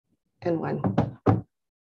and 1.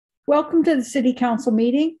 Welcome to the City Council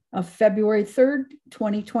meeting of February 3rd,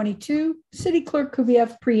 2022. City Clerk, could we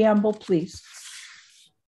have preamble, please?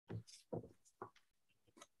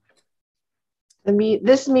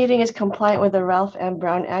 This meeting is compliant with the Ralph M.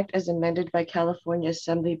 Brown Act as amended by California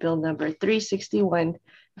Assembly Bill number 361,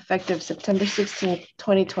 effective September 16,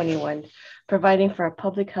 2021, providing for a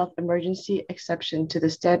public health emergency exception to the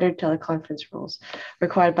standard teleconference rules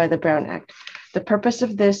required by the Brown Act. The purpose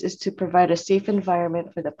of this is to provide a safe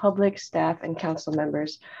environment for the public, staff, and council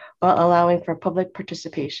members while allowing for public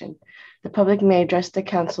participation. The public may address the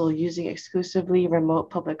council using exclusively remote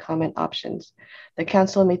public comment options. The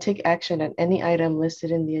council may take action on any item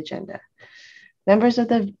listed in the agenda. Members of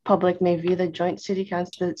the public may view the joint City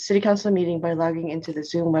Council meeting by logging into the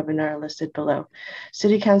Zoom webinar listed below.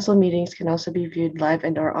 City Council meetings can also be viewed live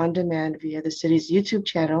and or on demand via the city's YouTube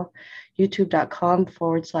channel,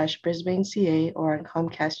 youtube.com/Brisbane CA, or on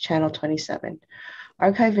Comcast Channel 27.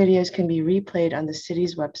 Archive videos can be replayed on the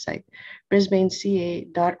city's website,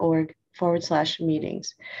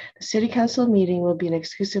 brisbaneca.org/meetings. The City Council meeting will be an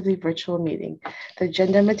exclusively virtual meeting. The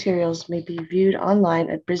agenda materials may be viewed online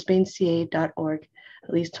at brisbaneca.org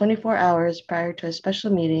at least 24 hours prior to a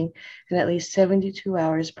special meeting and at least 72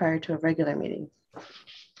 hours prior to a regular meeting.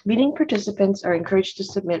 Meeting participants are encouraged to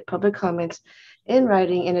submit public comments in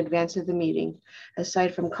writing in advance of the meeting.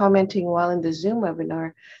 Aside from commenting while in the Zoom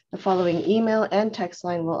webinar, the following email and text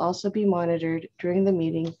line will also be monitored during the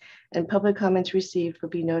meeting, and public comments received will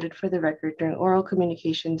be noted for the record during oral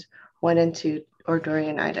communications 1 and 2 or during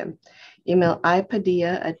an item. Email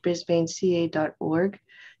ipadilla@brisbaneca.org,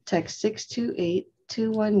 text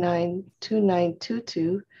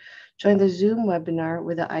 628-219-2922. Join the Zoom webinar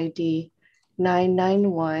with the ID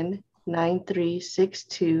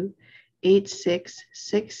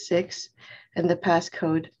 991-9362-8666 and the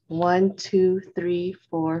passcode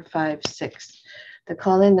 123456. The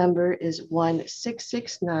call-in number is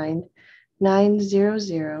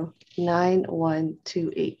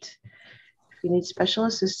 1-669-900-9128. If you need special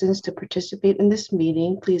assistance to participate in this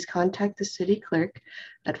meeting, please contact the City Clerk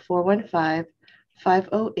at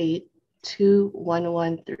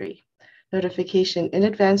 415-508-2113. Notification in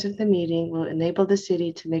advance of the meeting will enable the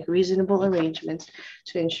city to make reasonable arrangements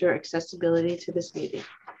to ensure accessibility to this meeting.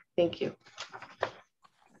 Thank you.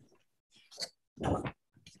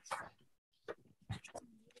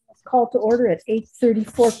 Call to order at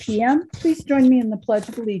 8:34 p.m. Please join me in the Pledge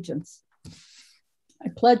of Allegiance. I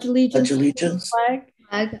pledge allegiance to the flag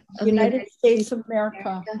of the United States of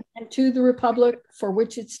America and to the republic for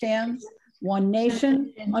which it stands, one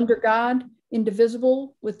nation, under God,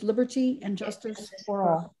 indivisible, with liberty and justice for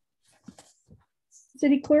all.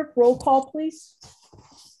 City Clerk, roll call, please.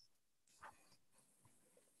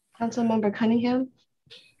 Councilmember Cunningham?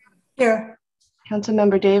 Here.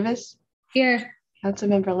 Councilmember Davis? Here.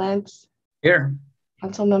 Councilmember Lentz? Here.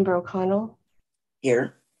 Councilmember O'Connell?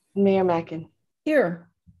 Here. Mayor Mackin? Here.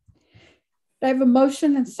 I have a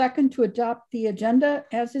motion and second to adopt the agenda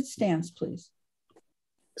as it stands, please.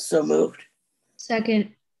 So moved.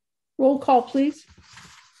 Second. Roll call, please.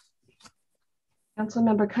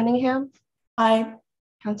 Councilmember Cunningham? Aye.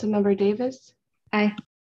 Councilmember Davis? Aye.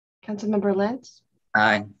 Councilmember Lentz?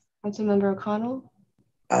 Aye. Councilmember O'Connell?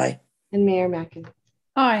 Aye. And Mayor Mackin?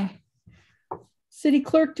 Aye. City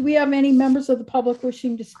Clerk, do we have any members of the public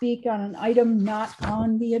wishing to speak on an item not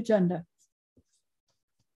on the agenda?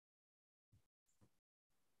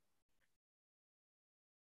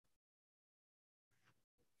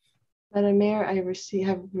 Madam Mayor, I have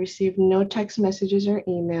received no text messages or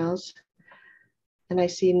emails, and I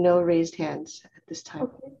see no raised hands at this time.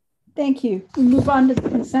 Okay. Thank you. We move on to the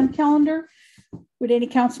consent calendar. Would any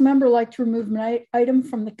council member like to remove an item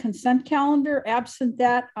from the consent calendar? Absent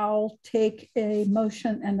that, I'll take a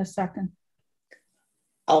motion and a second.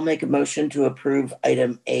 I'll make a motion to approve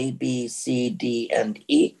item A, B, C, D, and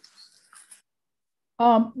E.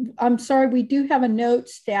 I'm sorry, we do have a note.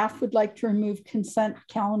 Staff would like to remove consent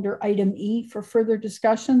calendar item E for further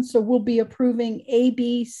discussion. So we'll be approving A,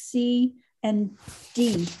 B, C, and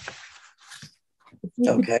D.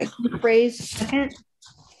 Okay. Phrase. Second.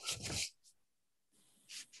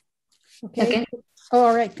 Okay. Second. Oh,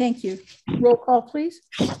 all right. Thank you. Roll call, please.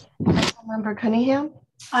 Councilmember Cunningham?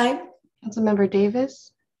 Aye. Councilmember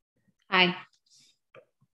Davis? Aye.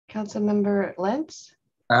 Councilmember Lentz?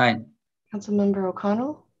 Aye. Councilmember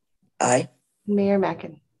O'Connell? Aye. Mayor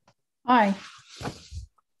Mackin? Aye.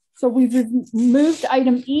 So we've removed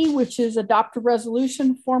item E, which is adopt a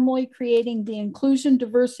resolution formally creating the Inclusion,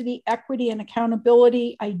 Diversity, Equity, and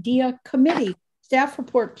Accountability IDEA Committee. Staff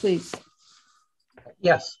report, please.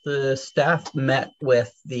 Yes, the staff met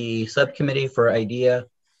with the subcommittee for IDEA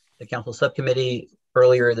the council subcommittee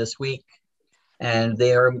earlier this week, and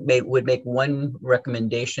they would make one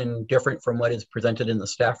recommendation different from what is presented in the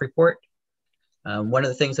staff report. One of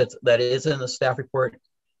the things that is in the staff report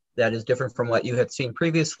that is different from what you had seen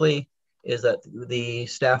previously is that the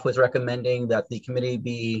staff was recommending that the committee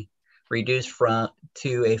be reduced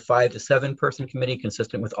to a 5 to 7 person committee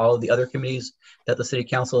consistent with all of the other committees that the city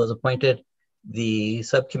council has appointed. The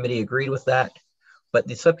subcommittee agreed with that, but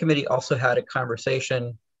the subcommittee also had a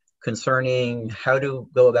conversation concerning how to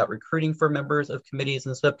go about recruiting for members of committees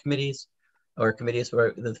and subcommittees, or committees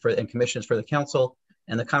and commissions for the council.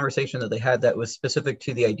 And the conversation that they had that was specific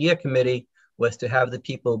to the IDEA committee was to have the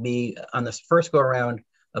people be, on this first go around,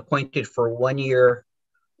 appointed for 1 year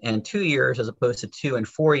and 2 years as opposed to 2 and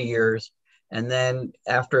 4 years. And then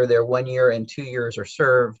after their 1 year and 2 years are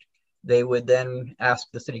served, they would then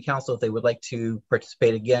ask the city council if they would like to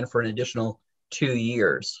participate again for an additional 2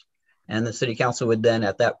 years. And the city council would then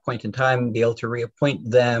at that point in time be able to reappoint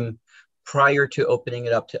them prior to opening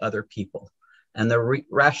it up to other people. And the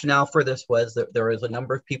rationale for this was that there is a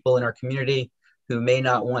number of people in our community who may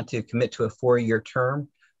not want to commit to a 4-year term,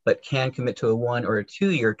 but can commit to a 1 or a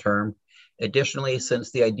 2-year term. Additionally,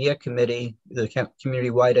 since the IDEA committee, the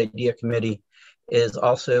community-wide IDEA committee, is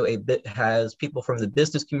also has people from the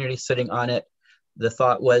business community sitting on it, the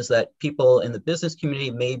thought was that people in the business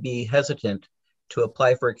community may be hesitant to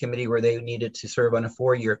apply for a committee where they needed to serve on a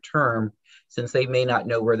 4-year term, since they may not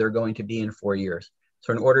know where they're going to be in 4 years.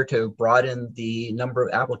 So in order to broaden the number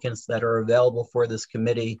of applicants that are available for this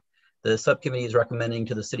committee, the subcommittee is recommending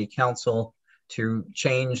to the city council to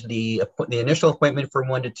change the initial appointment from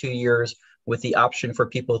 1 to 2 years with the option for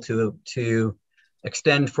people to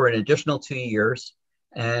extend for an additional 2 years.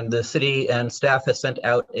 And the city and staff has sent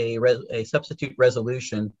out a substitute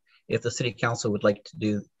resolution if the city council would like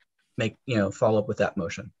to follow up with that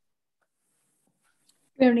motion.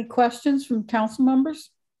 Do you have any questions from council members?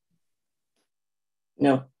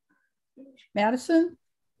 No. Madison?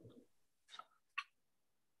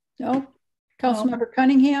 No. Councilmember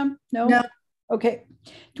Cunningham? No. No. Okay.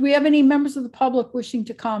 Do we have any members of the public wishing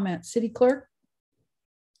to comment? City Clerk?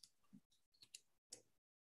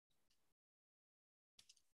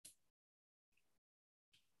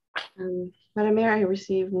 Madam Mayor, I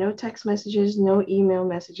received no text messages, no email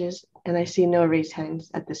messages, and I see no raised hands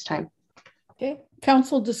at this time. Okay.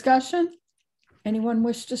 Council discussion? Anyone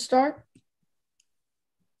wish to start?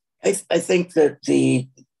 I think that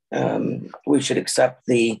we should accept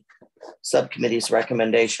the subcommittee's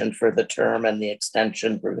recommendation for the term and the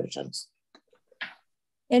extension provisions.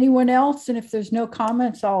 Anyone else? And if there's no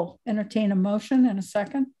comments, I'll entertain a motion in a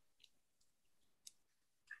second.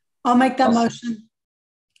 I'll make that motion.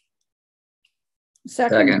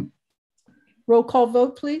 Second. Roll call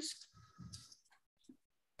vote, please.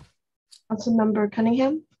 Councilmember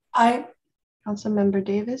Cunningham? Aye. Councilmember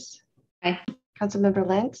Davis? Aye. Councilmember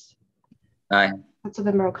Lentz? Aye.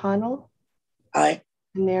 Councilmember O'Connell? Aye.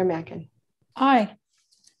 And Mayor Mackin? Aye.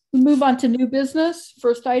 We move on to new business.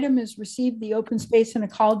 First item is receive the Open Space and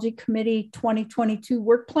Ecology Committee 2022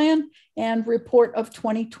 work plan and report of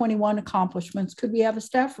 2021 accomplishments. Could we have a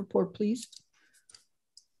staff report, please?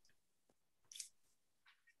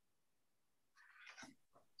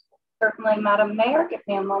 Certainly, Madam Mayor. Give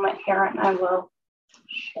me a moment here and I will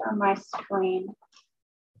share my screen.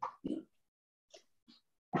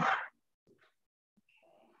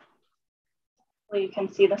 You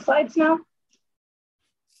can see the slides now.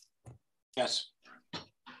 Yes.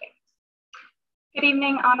 Good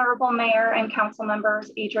evening, Honorable Mayor and Council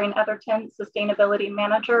members. Adrienne Etherton, Sustainability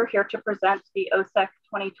Manager, here to present the OSEC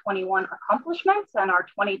 2021 accomplishments and our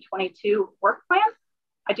 2022 work plan.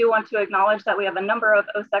 I do want to acknowledge that we have a number of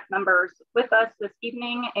OSEC members with us this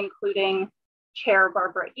evening, including Chair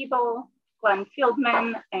Barbara Ebel, Glenn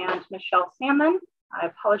Fieldman, and Michelle Salmon. I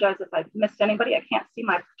apologize if I've missed anybody. I can't see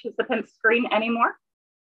my participant screen anymore.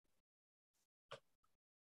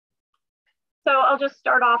 So I'll just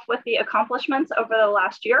start off with the accomplishments over the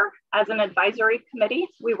last year. As an advisory committee,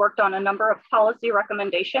 we worked on a number of policy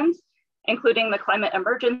recommendations, including the climate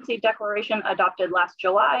emergency declaration adopted last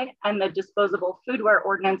July and the disposable foodware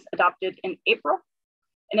ordinance adopted in April.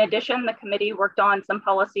 In addition, the committee worked on some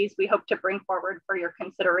policies we hope to bring forward for your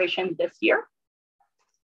consideration this year.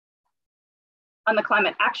 On the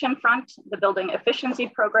climate action front, the building efficiency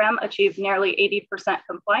program achieved nearly 80%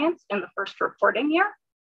 compliance in the first reporting year,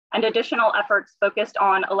 and additional efforts focused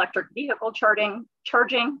on electric vehicle charging,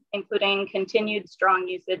 including continued strong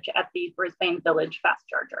usage at the Brisbane Village fast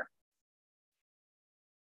charger.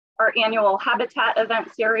 Our annual Habitat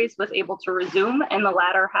event series was able to resume in the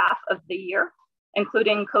latter half of the year.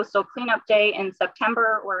 including Coastal Cleanup Day in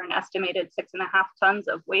September, where an estimated 6.5 tons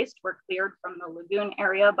of waste were cleared from the lagoon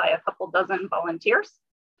area by a couple dozen volunteers.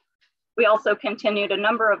 We also continued a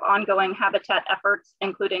number of ongoing habitat efforts,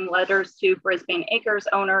 including letters to Brisbane Acres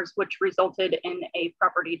owners, which resulted in a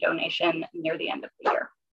property donation near the end of the year.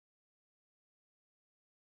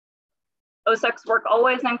 OSEC's work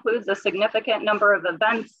always includes a significant number of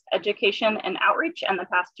events, education, and outreach, and the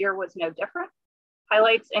past year was no different.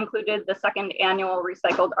 Highlights included the second annual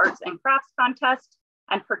Recycled Arts and Crafts Contest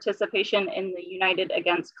and participation in the United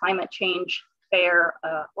Against Climate Change fair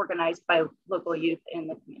organized by local youth in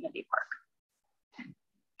the community park.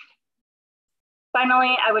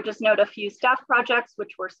 Finally, I would just note a few staff projects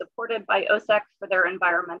which were supported by OSEC for their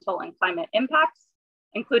environmental and climate impacts,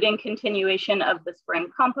 including continuation of the spring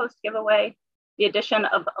compost giveaway, the addition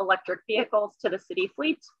of electric vehicles to the city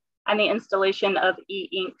fleet, and the installation of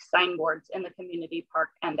e-ink signboards in the community park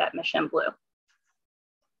and at Mission Blue.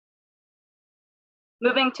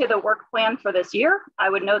 Moving to the work plan for this year, I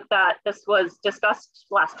would note that this was discussed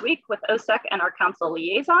last week with OSEC and our council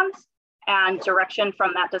liaisons, and direction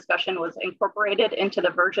from that discussion was incorporated into the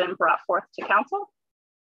version brought forth to council.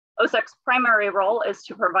 OSEC's primary role is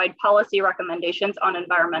to provide policy recommendations on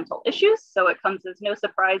environmental issues, so it comes as no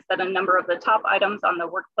surprise that a number of the top items on the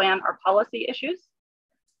work plan are policy issues.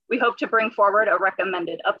 We hope to bring forward a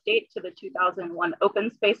recommended update to the 2001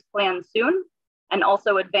 open space plan soon, and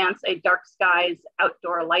also advance a dark skies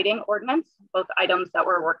outdoor lighting ordinance, both items that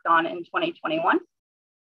were worked on in 2021.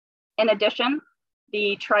 In addition,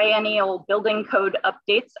 the triennial building code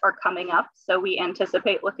updates are coming up, so we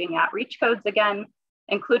anticipate looking at reach codes again,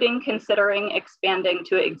 including considering expanding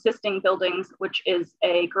to existing buildings, which is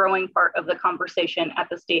a growing part of the conversation at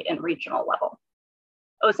the state and regional level.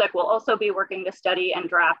 OSEC will also be working to study and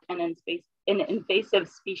draft an invasive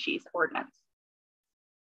species ordinance.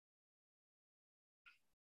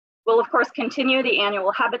 We'll of course continue the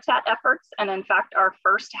annual habitat efforts, and in fact, our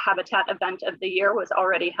first habitat event of the year was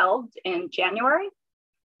already held in January.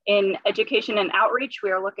 In education and outreach,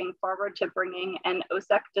 we are looking forward to bringing an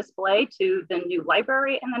OSEC display to the new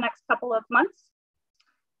library in the next couple of months.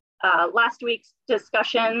 Last week's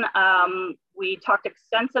discussion, we talked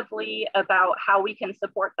extensively about how we can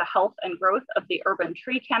support the health and growth of the urban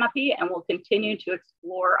tree canopy, and we'll continue to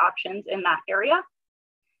explore options in that area.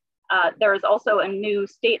 There is also a new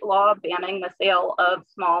state law banning the sale of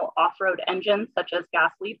small off-road engines, such as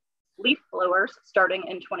gas leaf blowers, starting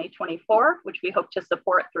in 2024, which we hope to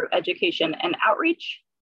support through education and outreach.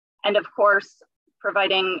 And of course,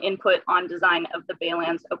 providing input on design of the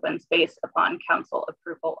Baylands open space upon council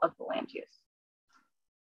approval of the land use.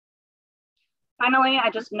 Finally, I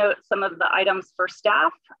just note some of the items for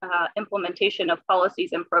staff, implementation of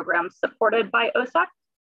policies and programs supported by OSEC.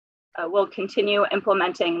 We'll continue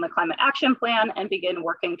implementing the climate action plan and begin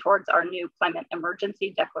working towards our new climate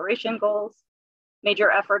emergency declaration goals.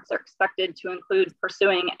 Major efforts are expected to include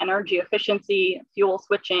pursuing energy efficiency, fuel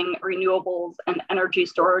switching, renewables, and energy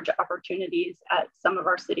storage opportunities at some of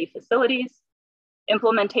our city facilities.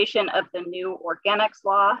 Implementation of the new organics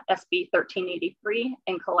law, SB 1383,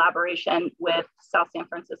 in collaboration with South San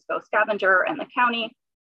Francisco Scavenger and the county,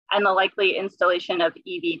 and the likely installation of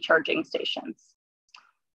EV charging stations.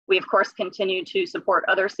 We, of course, continue to support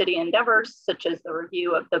other city endeavors, such as the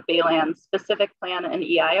review of the Baylands specific plan and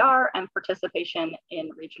EIR, and participation in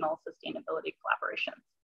regional sustainability collaborations.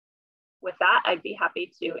 With that, I'd be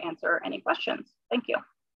happy to answer any questions. Thank you.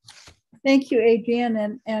 Thank you,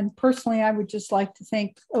 Adrienne. And personally, I would just like to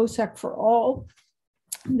thank OSEC for all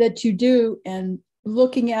that you do. And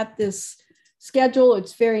looking at this schedule,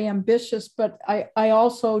 it's very ambitious, but I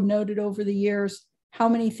also noted over the years how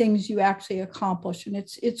many things you actually accomplish, and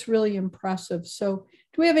it's really impressive. So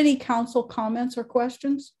do we have any council comments or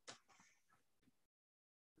questions?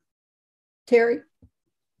 Terry?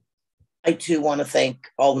 I too want to thank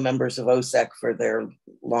all the members of OSEC for their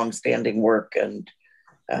longstanding work and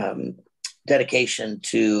dedication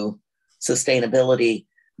to sustainability,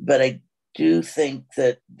 but I do think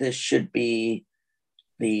that this should be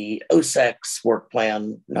the OSEC's work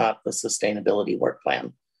plan, not the sustainability work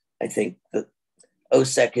plan. I think that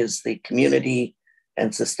OSEC is the community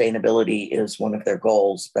and sustainability is one of their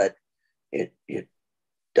goals, but it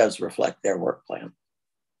does reflect their work plan.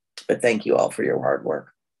 But thank you all for your hard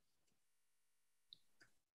work.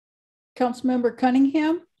 Councilmember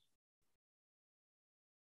Cunningham?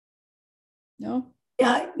 No?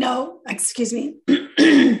 Yeah, no, excuse me.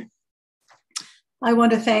 I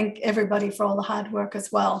want to thank everybody for all the hard work as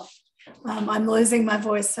well. I'm losing my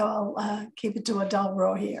voice, so I'll keep it to a dull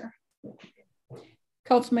roar here.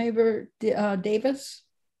 Councilmember Davis?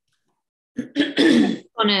 I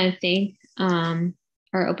want to thank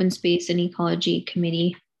our Open Space and Ecology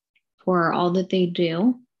Committee for all that they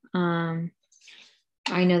do.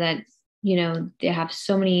 I know that, they have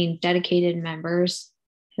so many dedicated members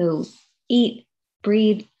who eat,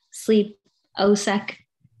 breathe, sleep OSEC.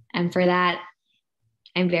 And for that,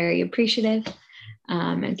 I'm very appreciative,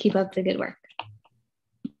 and keep up the good work.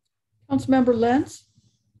 Councilmember Lenz.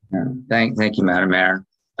 Thank you, Madam Mayor.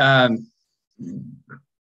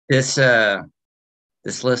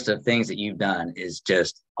 This list of things that you've done is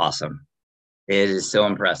just awesome. It is so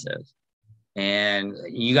impressive. And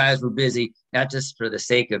you guys were busy, not just for the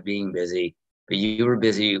sake of being busy, but you were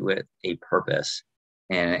busy with a purpose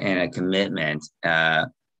and a commitment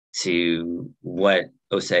to what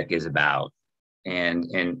OSEC is about. And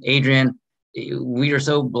Adrian, we are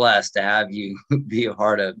so blessed to have you be a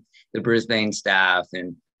part of the Brisbane staff.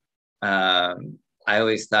 And I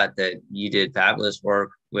always thought that you did fabulous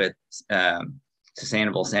work with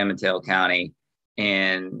Sustainable San Mateo County.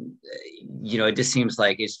 And, it just seems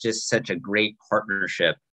like it's just such a great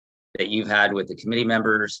partnership that you've had with the committee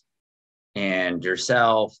members and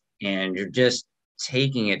yourself, and you're just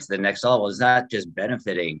taking it to the next level. It's not just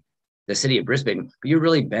benefiting the city of Brisbane, but you're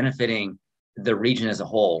really benefiting the region as a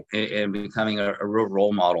whole and becoming a real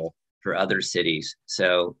role model for other cities.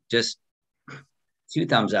 So just 2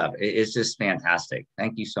 thumbs up. It's just fantastic.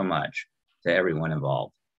 Thank you so much to everyone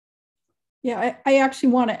involved. Yeah, I actually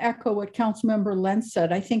want to echo what Councilmember Lenz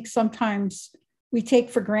said. I think sometimes we take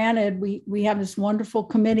for granted, we have this wonderful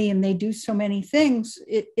committee and they do so many things.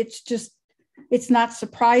 It's not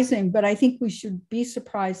surprising, but I think we should be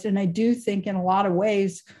surprised. And I do think in a lot of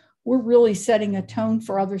ways, we're really setting a tone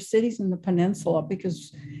for other cities in the peninsula,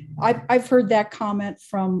 because I've heard that comment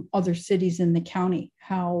from other cities in the county,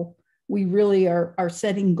 how we really are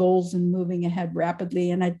setting goals and moving ahead rapidly.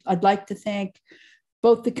 And I'd like to thank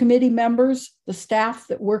both the committee members, the staff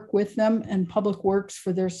that work with them, and Public Works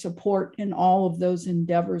for their support in all of those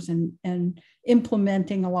endeavors and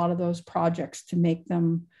implementing a lot of those projects to make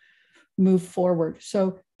them move forward.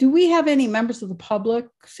 So do we have any members of the public,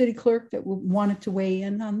 City Clerk, that wanted to weigh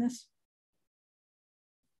in on this?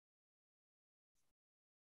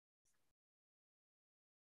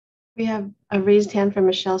 We have a raised hand from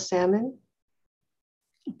Michelle Salmon.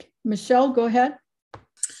 Okay. Michelle, go ahead.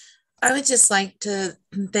 I would just like to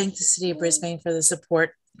thank the City of Brisbane for the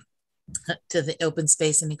support to the Open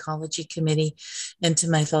Space and Ecology Committee, and to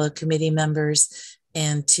my fellow committee members,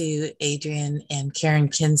 and to Adrian and Karen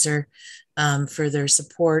Kinzer for their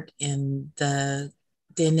support in the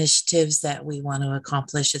initiatives that we want to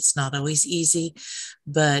accomplish. It's not always easy,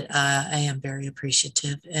 but I am very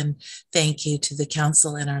appreciative. And thank you to the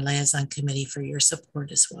council and our liaison committee for your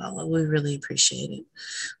support as well. We really appreciate it.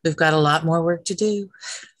 We've got a lot more work to do.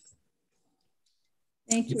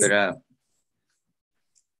 Thank you. Keep it up.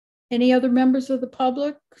 Any other members of the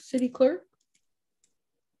public, City Clerk?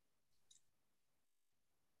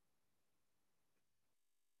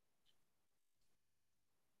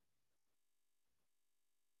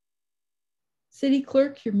 City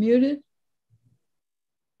Clerk, you're muted.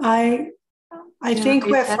 I think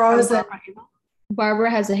we're frozen. Barbara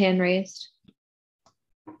has a hand raised.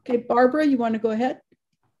 Okay, Barbara, you want to go ahead?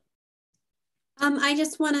 I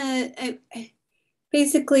just want to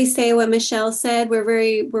basically say what Michelle said. We're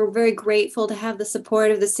very grateful to have the support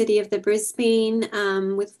of the City of the Brisbane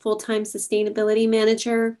with full-time sustainability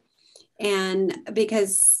manager, and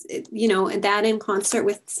because that in concert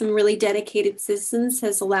with some really dedicated citizens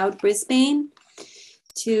has allowed Brisbane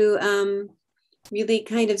to really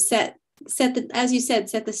kind of set as you said,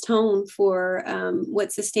 set this tone for what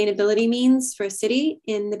sustainability means for a city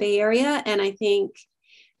in the Bay Area. And I think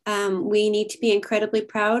we need to be incredibly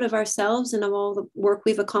proud of ourselves and of all the work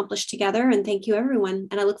we've accomplished together. And thank you, everyone.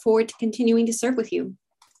 And I look forward to continuing to serve with you.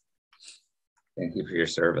 Thank you for your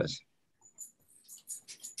service.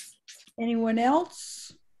 Anyone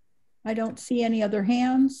else? I don't see any other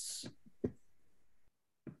hands.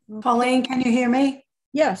 Pauline, can you hear me?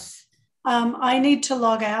 Yes. I need to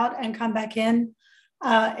log out and come back in.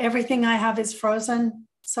 Everything I have is frozen,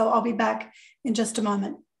 so I'll be back in just a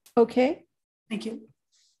moment. Okay. Thank you.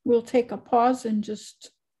 We'll take a pause and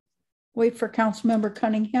just wait for Councilmember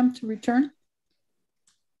Cunningham to return.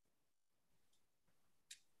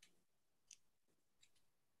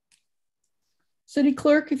 City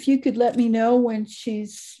Clerk, if you could let me know when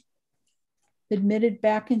she's admitted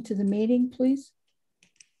back into the meeting, please.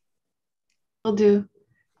 Will do.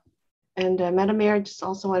 And Madam Mayor, I just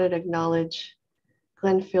also wanted to acknowledge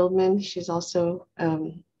Glenn Fieldman. She's also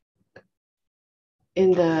in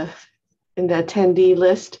the attendee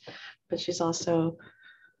list, but she's also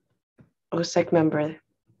OSEC member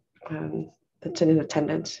that's in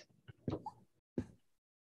attendance.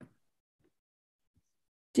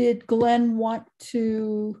 Did Glenn want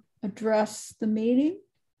to address the meeting?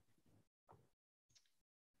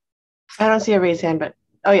 I don't see a raised hand, but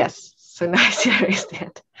oh yes. So now I see a raised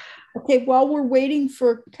hand. Okay, while we're waiting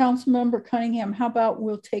for Councilmember Cunningham, how about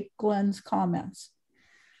we'll take Glenn's comments?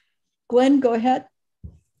 Glenn, go ahead.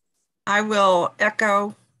 I will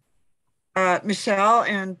echo Michelle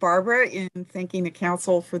and Barbara in thanking the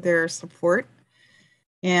council for their support,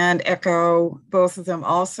 and echo both of them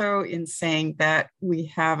also in saying that we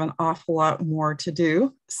have an awful lot more to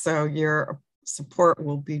do. So your support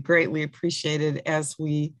will be greatly appreciated as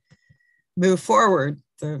we move forward.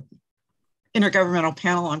 The Intergovernmental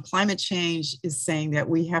Panel on Climate Change is saying that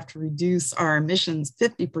we have to reduce our emissions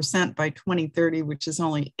 50% by 2030, which is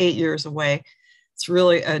only 8 years away. It's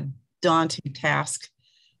really a daunting task.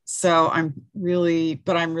 So I'm really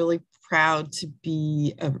proud to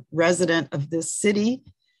be a resident of this city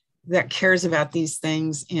that cares about these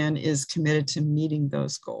things and is committed to meeting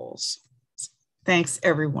those goals. Thanks,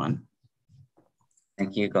 everyone.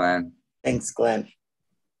 Thank you, Glenn. Thanks, Glenn.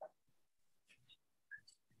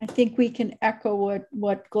 I think we can echo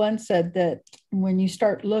what Glenn said, that when you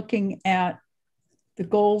start looking at the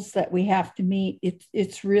goals that we have to meet,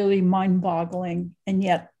 it's really mind-boggling. And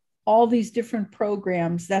yet all these different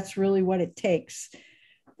programs, that's really what it takes.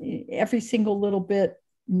 Every single little bit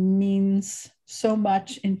means so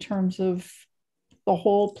much in terms of the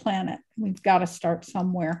whole planet. We've got to start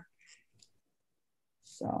somewhere.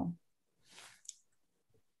 So.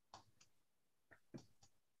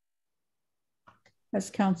 Has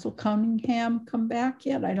Council Cunningham come back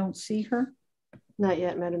yet? I don't see her. Not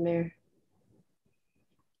yet, Madam Mayor.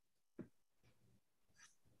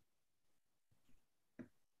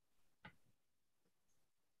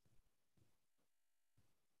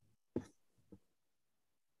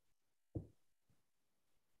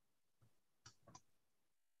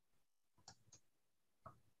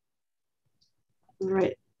 All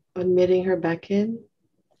right, admitting her back in.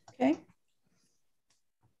 Okay.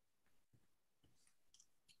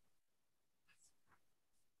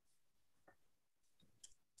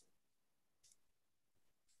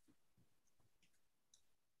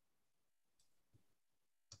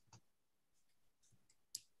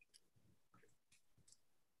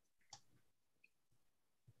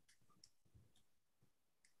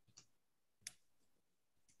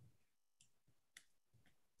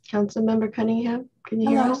 Councilmember Cunningham, can you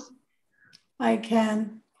hear us? I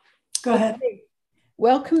can. Go ahead.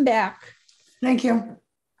 Welcome back. Thank you.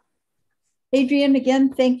 Adrienne,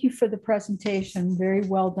 again, thank you for the presentation. Very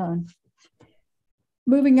well done.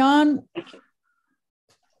 Moving on,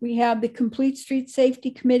 we have the Complete Street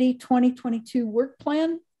Safety Committee 2022 Work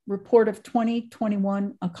Plan, Report of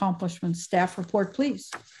 2021 Accomplishments. Staff report,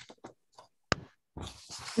 please.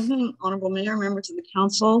 Honorable Mayor, members of the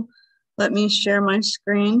council, let me share my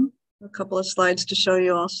screen. A couple of slides to show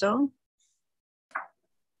you also.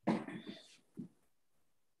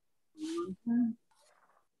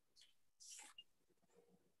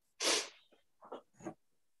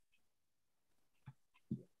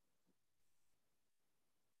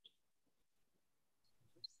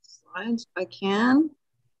 Slides, if I can.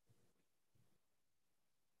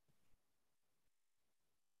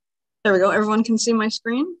 There we go. Everyone can see my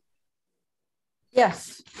screen?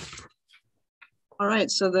 Yes. All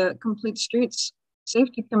right. So the Complete Streets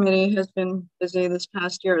Safety Committee has been busy this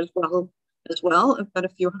past year as well. I've got a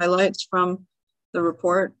few highlights from the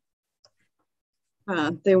report.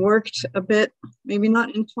 They worked a bit, maybe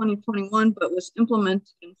not in 2021, but was implemented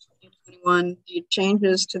in 2021, the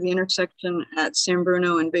changes to the intersection at San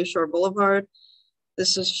Bruno and Bayshore Boulevard.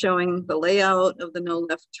 This is showing the layout of the no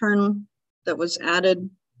left turn that was added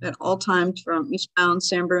at all times from eastbound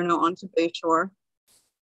San Bruno onto Bayshore.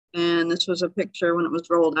 And this was a picture when it was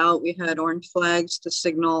rolled out. We had orange flags to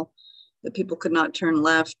signal that people could not turn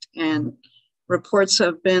left. And reports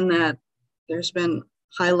have been that there's been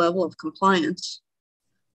high level of compliance.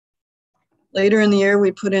 Later in the year,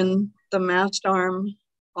 we put in the mast arm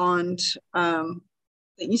on the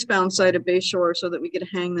eastbound side of Bayshore so that we could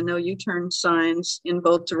hang the no U-turn signs in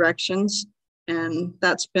both directions. And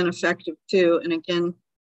that's been effective too. And again,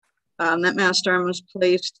 that mast arm was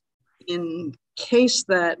placed in case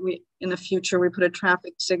that in the future we put a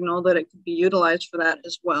traffic signal that it could be utilized for that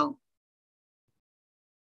as well.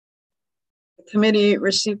 The committee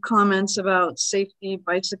received comments about safety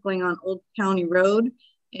bicycling on Old County Road,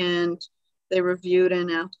 and they reviewed and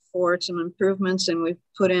asked for some improvements, and we've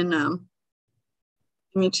put in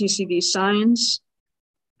MUTCD signs,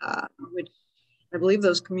 which I believe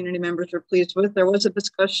those community members were pleased with. There was a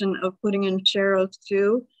discussion of putting in sharrows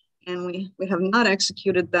too, and we have not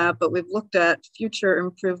executed that, but we've looked at future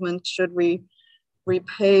improvements should we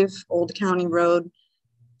repave Old County Road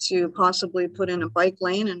to possibly put in a bike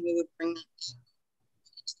lane, and we would bring that.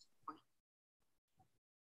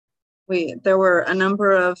 There were a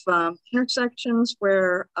number of intersections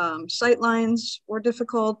where sight lines were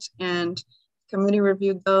difficult, and committee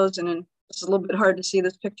reviewed those. And it's a little bit hard to see,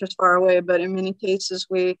 this picture's far away, but in many cases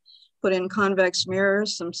we put in convex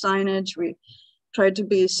mirrors, some signage. We tried to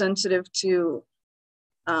be sensitive to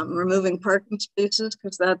removing parking spaces,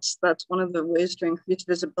 because that's one of the ways to increase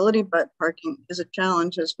visibility, but parking is a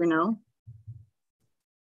challenge, as we know.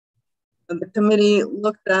 And the committee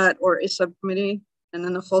looked at, or a subcommittee, and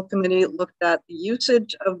then the full committee looked at the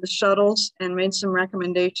usage of the shuttles and made some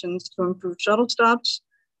recommendations to improve shuttle stops.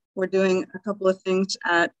 We're doing a couple of things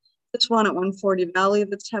at this one at 140 Valley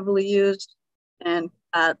that's heavily used, and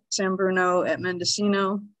at San Bruno at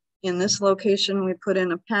Mendocino. In this location, we put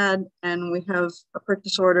in a pad, and we have a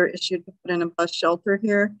purchase order issued to put in a bus shelter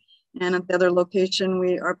here. And at the other location,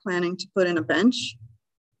 we are planning to put in a bench.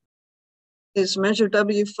 These Measure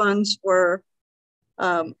W funds were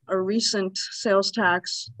a recent sales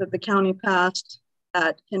tax that the county passed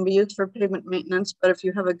that can be used for pavement maintenance, but if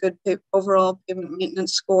you have a good overall pavement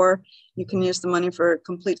maintenance score, you can use the money for a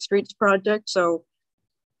complete streets project. So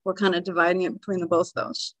we're kind of dividing it between the both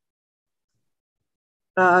those.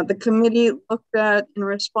 The committee looked at, in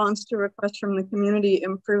response to requests from the community,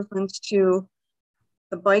 improvements to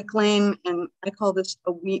the bike lane, and I call this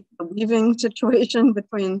a weaving situation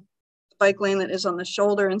between the bike lane that is on the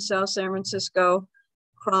shoulder in South San Francisco,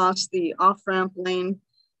 across the off-ramp lane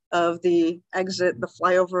of the exit, the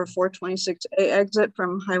flyover 426A exit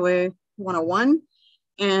from Highway 101.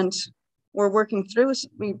 And we're working through,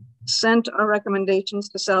 we sent our recommendations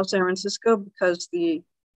to South San Francisco because the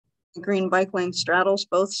green bike lane straddles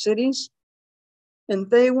both cities. And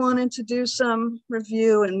they wanted to do some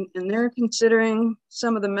review, and they're considering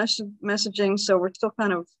some of the messaging. So we're still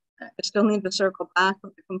I still need to circle back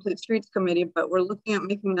with the Complete Streets Committee, but we're looking at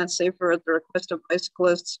making that safer at the request of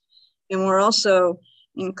bicyclists. And we're also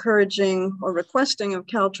encouraging or requesting of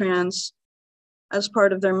Caltrans, as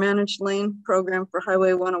part of their managed lane program for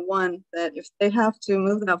Highway 101, that if they have to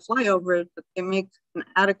move that flyover, that they make an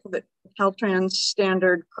adequate Caltrans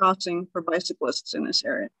standard crossing for bicyclists in this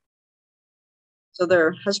area. So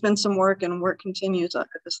there has been some work, and work continues at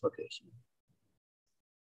this location.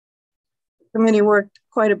 The committee worked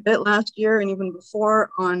quite a bit last year and even before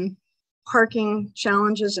on parking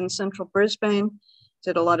challenges in central Brisbane,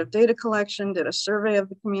 did a lot of data collection, did a survey of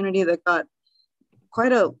the community that got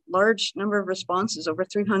quite a large number of responses, over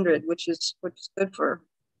 300, which is good for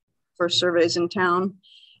surveys in town.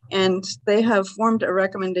 And they have formed a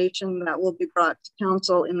recommendation that will be brought to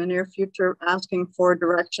council in the near future, asking for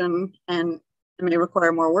direction, and it may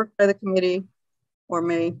require more work by the committee, or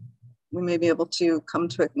we may be able to come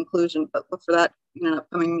to a conclusion, but look for that in an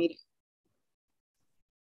upcoming meeting.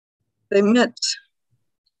 They met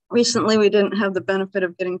recently. We didn't have the benefit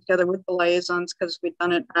of getting together with the liaisons because we'd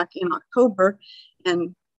done it back in October,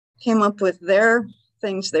 and came up with their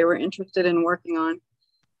things they were interested in working on.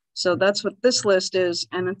 So that's what this list is.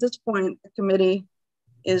 And at this point, the committee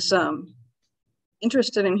is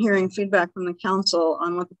interested in hearing feedback from the council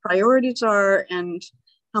on what the priorities are, and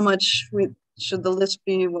how much should the list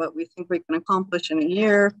be what we think we can accomplish in a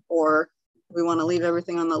year, or we want to leave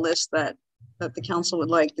everything on the list that the council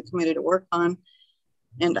would like the committee to work on.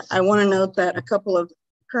 And I want to note that a couple of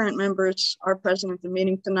current members are present at the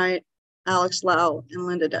meeting tonight, Alex Lau and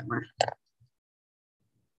Linda Detmer.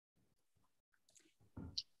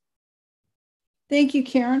 Thank you,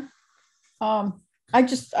 Karen. I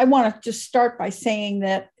want to just start by saying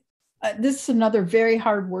that this is another very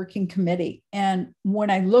hardworking committee. And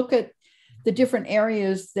when I look at the different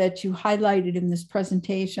areas that you highlighted in this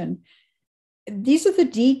presentation, these are the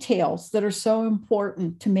details that are so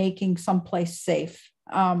important to making someplace safe.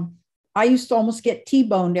 I used to almost get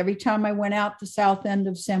T-boned every time I went out the south end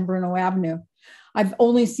of San Bruno Avenue. I've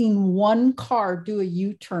only seen one car do a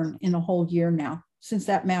U-turn in a whole year now, since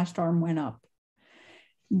that mast arm went up.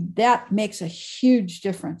 That makes a huge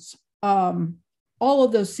difference. All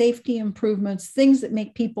of those safety improvements, things that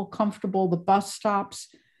make people comfortable, the bus stops,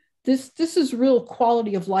 this is real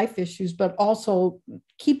quality of life issues, but also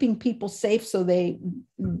keeping people safe so they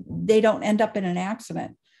don't end up in an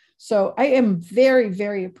accident. So I am very,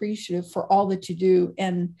 very appreciative for all that you do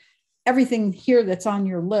and everything here that's on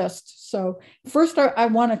your list. So first, I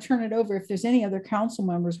want to turn it over if there's any other council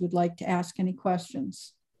members would like to ask any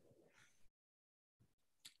questions.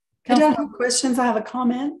 I don't have questions. I have a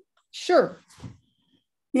comment. Sure.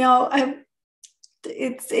 You know,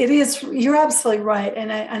 it is. You're absolutely right,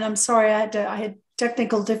 and I'm sorry I had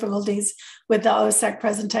technical difficulties with the OSAC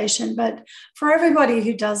presentation. But for everybody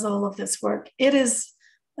who does all of this work, it is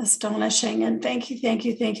astonishing. And thank you,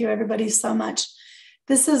 everybody, so much.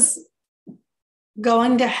 This is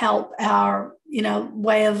going to help our,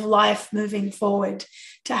 way of life moving forward,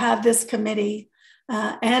 to have this committee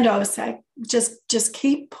and OSAC just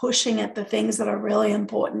keep pushing at the things that are really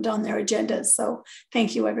important on their agendas. So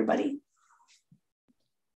thank you, everybody.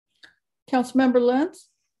 Councilmember Lentz.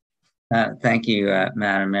 Thank you,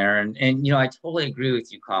 Madam Mayor. And I totally agree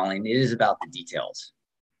with you, Colleen. It is about the details,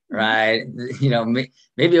 right?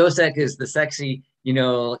 Maybe OSAC is the sexy,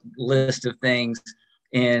 list of things,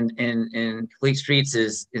 and complete streets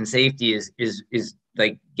is in safety is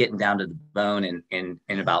like getting down to the bone and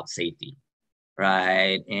about safety,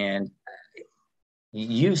 right? And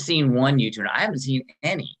you've seen one U-turn. I haven't seen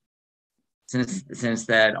any since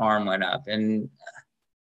that arm went up, and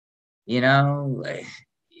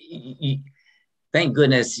thank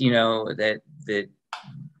goodness, that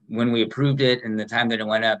when we approved it and the time that it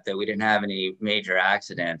went up, that we didn't have any major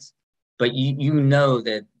accidents. But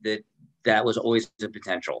that was always the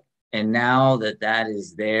potential. And now that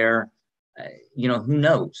is there, who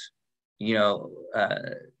knows,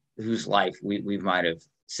 whose life we might have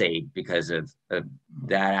saved because of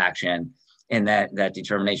that action and that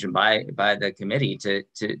determination by the committee to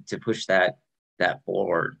push that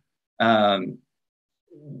forward. That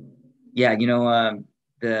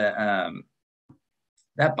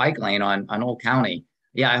bike lane on Old County.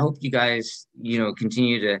 Yeah, I hope you guys,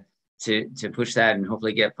 continue to push that and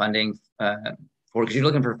hopefully get funding for, because you're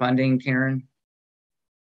looking for funding, Karen.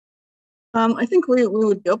 I think we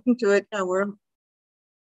would be open to it. Yeah,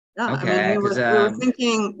 okay. We were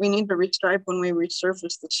thinking we need to restripe when we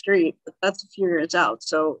resurface the street, but that's a few years out.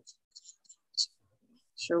 So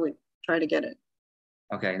sure, we try to get it.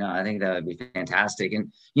 Okay, no, I think that would be fantastic.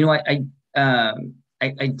 And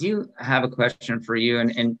I do have a question for you,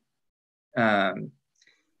 and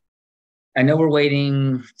I know we're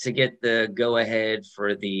waiting to get the go ahead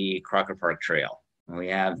for the Crocker Park Trail. We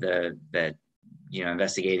have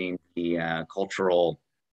investigating the cultural,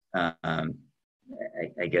 I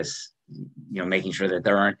guess, making sure that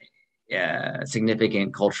there aren't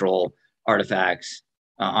significant cultural artifacts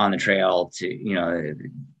on the trail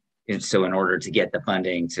so in order to get the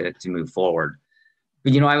funding to move forward.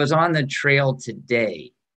 But, I was on the trail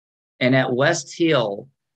today, and at West Hill,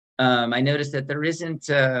 I noticed that there isn't,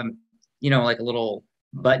 like a little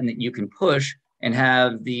button that you can push and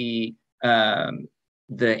have the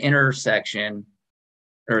intersection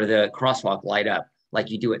or the crosswalk light up like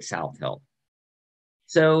you do at South Hill.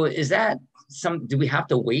 So is that do we have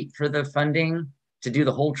to wait for the funding to do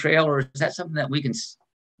the whole trail, or is that something that we can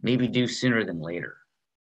maybe do sooner than later?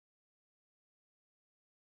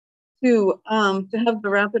 To have the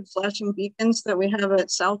rapid flashing beacons that we have at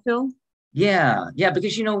South Hill? Yeah,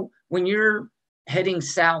 because when you're heading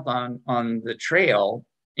south on the trail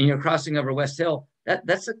and you're crossing over West Hill,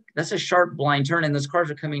 that's a sharp blind turn, and those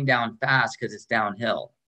cars are coming down fast because it's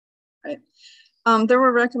downhill. Right. There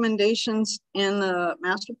were recommendations in the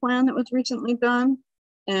master plan that was recently done,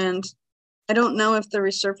 and I don't know if the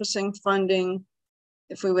resurfacing funding,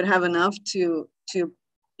 if we would have enough to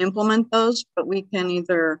implement those, but we can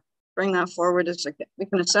either bring that forward we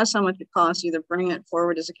can assess how much it costs, either bring it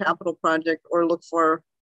forward as a capital project or look for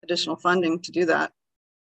additional funding to do that.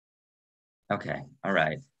 Okay, all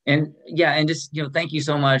right. And yeah, and just, thank you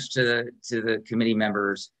so much to the committee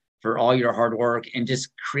members for all your hard work and just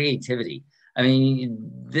creativity. I mean,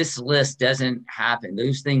 this list doesn't happen.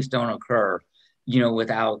 Those things don't occur,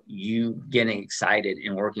 without you getting excited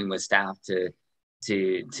and working with staff to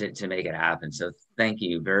make it happen. So thank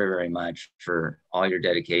you very, very much for all your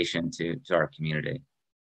dedication to our community.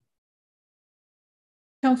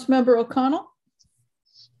 Councilmember O'Connell.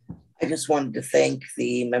 I just wanted to thank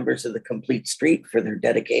the members of the Complete Street for their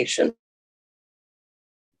dedication.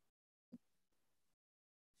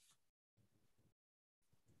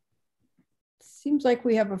 Seems like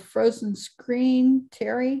we have a frozen screen.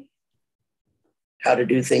 Terry? How to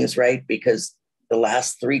do things right, because the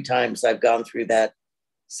last 3 times I've gone through that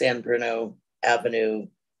San Bruno Avenue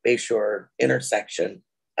Bayshore intersection,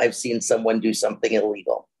 I've seen someone do something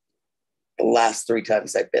illegal. The last 3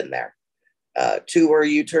 times I've been there. 2 were a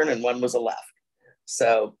U-turn and 1 was a left.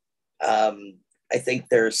 So I think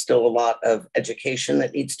there's still a lot of education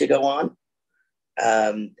that needs to go on,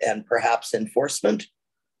 and perhaps enforcement.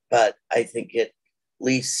 But I think at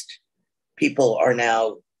least people are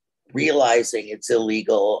now realizing it's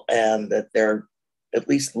illegal and that they're at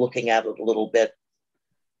least looking at it a little bit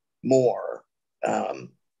more,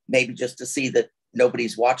 maybe just to see that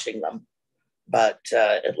nobody's watching them, but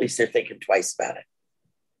at least they're thinking twice about it.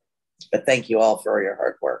 But thank you all for your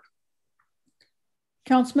hard work.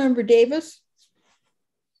 Councilmember Davis.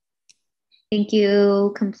 Thank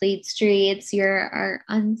you, Complete Streets. You're our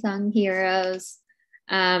unsung heroes.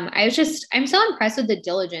 I'm so impressed with the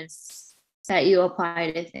diligence that you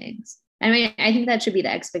apply to things. I mean, I think that should be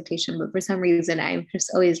the expectation, but for some reason, I'm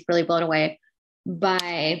just always really blown away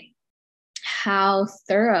by how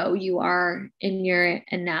thorough you are in your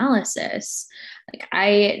analysis. Like,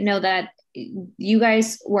 I know that you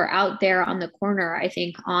guys were out there on the corner, I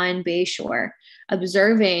think, on Bayshore,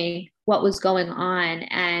 observing what was going on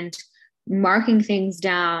and marking things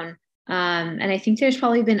down. And I think there's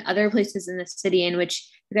probably been other places in the city in which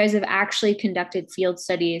you guys have actually conducted field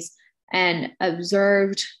studies and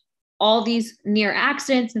observed all these near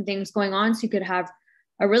accidents and things going on. So you could have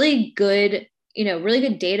a really good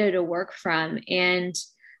data to work from. And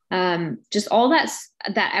just all that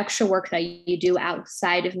extra work that you do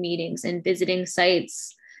outside of meetings and visiting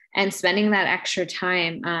sites and spending that extra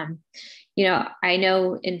time, I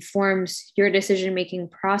know informs your decision-making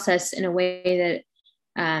process in a way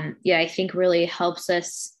that, I think really helps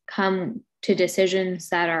us come to decisions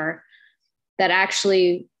that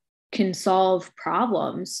actually can solve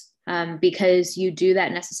problems, because you do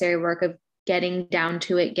that necessary work of getting down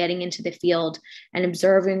to it, getting into the field and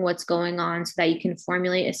observing what's going on so that you can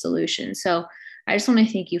formulate a solution. So I just want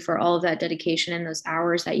to thank you for all of that dedication and those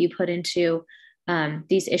hours that you put into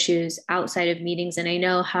these issues outside of meetings. And I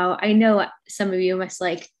know some of you must,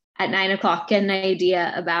 like, at 9 o'clock get an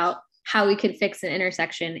idea about how we could fix an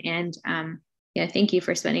intersection. And thank you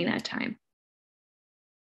for spending that time.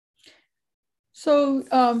 So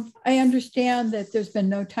I understand that there's been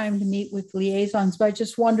no time to meet with liaisons, but I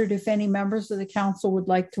just wondered if any members of the council would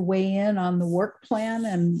like to weigh in on the work plan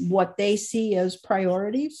and what they see as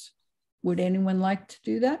priorities. Would anyone like to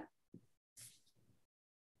do that?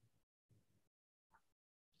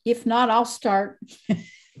 If not, I'll start.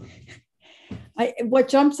 What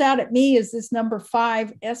jumps out at me is this number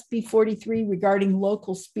 5, SB 43, regarding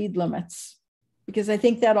local speed limits, because I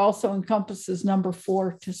think that also encompasses number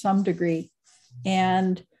 4 to some degree.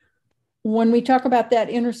 And when we talk about that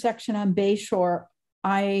intersection on Bayshore,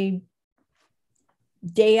 day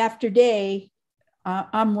after day,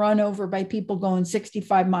 I'm run over by people going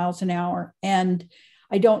 65 miles an hour. And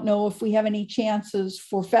I don't know if we have any chances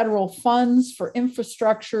for federal funds for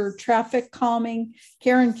infrastructure, traffic calming.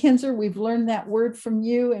 Karen Kinzer, we've learned that word from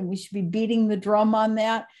you, and we should be beating the drum on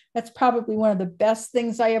that. That's probably one of the best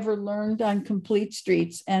things I ever learned on Complete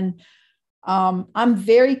Streets. And I'm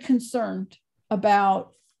very concerned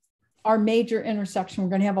about our major intersection. We're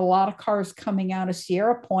going to have a lot of cars coming out of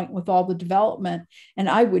Sierra Point with all the development, and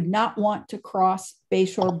I would not want to cross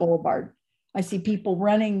Bayshore Boulevard. I see people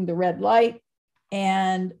running the red light,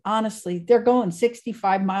 and honestly, they're going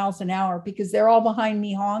 65 miles an hour because they're all behind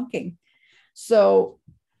me honking. So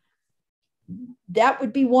that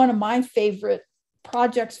would be one of my favorite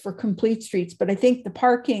projects for Complete Streets, but I think the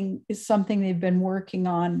parking is something they've been working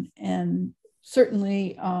on, and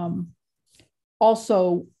certainly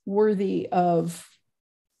also worthy of,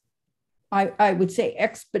 I would say,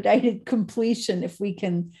 expedited completion if we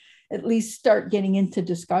can at least start getting into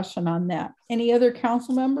discussion on that. Any other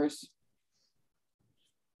council members?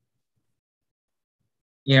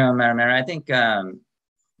 Madam Mayor, I think the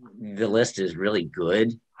list is really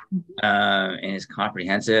good and is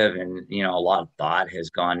comprehensive, and a lot of thought has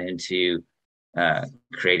gone into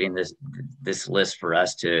creating this list for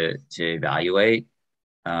us to evaluate.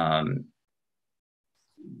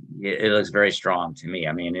 It looks very strong to me.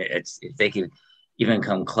 I mean, if they could even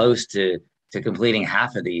come close to completing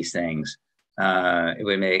half of these things, it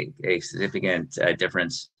would make a significant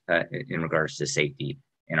difference in regards to safety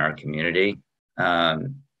in our community. I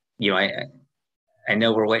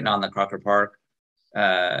know we're waiting on the Crocker Park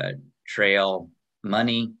trail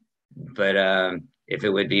money, but if it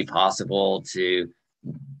would be possible to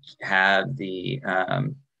have the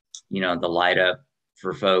light up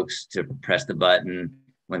for folks to press the button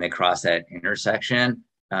when they cross that intersection,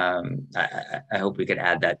 I hope we could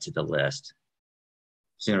add that to the list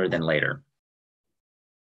sooner than later.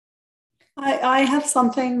 I have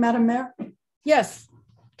something, Madam Mayor. Yes,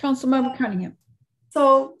 Councilmember Cunningham.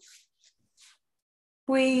 So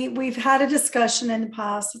we've had a discussion in the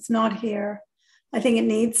past. It's not here. I think it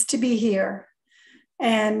needs to be here.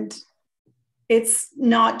 And it's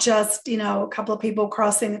not just, a couple of people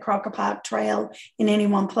crossing the Crocker Park Trail in any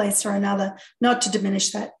one place or another, not to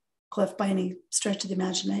diminish that, Cliff, by any stretch of the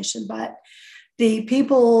imagination, but the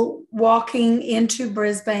people walking into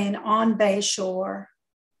Brisbane on Bayshore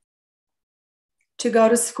to go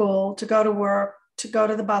to school, to go to work, to go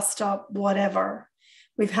to the bus stop, whatever.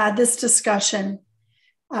 We've had this discussion.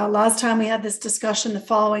 Last time we had this discussion, the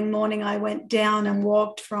following morning, I went down and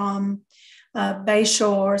walked from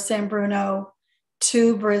Bayshore, San Bruno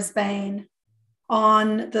to Brisbane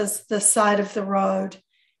on the side of the road,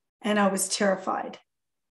 and I was terrified.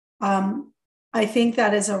 I think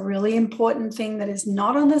that is a really important thing that is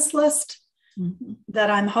not on this list, that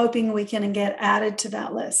I'm hoping we can get added to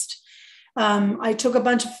that list. I took a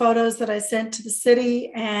bunch of photos that I sent to the city,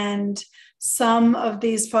 and some of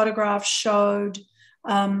these photographs showed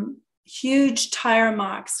huge tire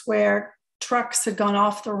marks where trucks had gone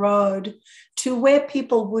off the road to where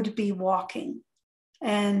people would be walking.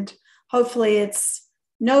 And hopefully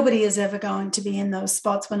nobody is ever going to be in those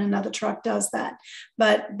spots when another truck does that.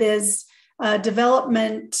 But there's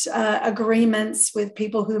development agreements with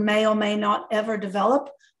people who may or may not ever develop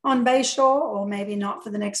on Bayshore, or maybe not for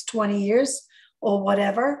the next 20 years or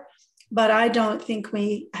whatever. But I don't think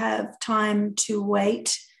we have time to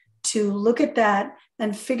wait to look at that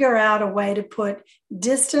and figure out a way to put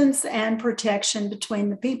distance and protection between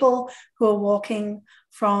the people who are walking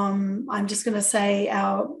from, I'm just going to say,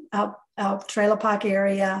 our trailer park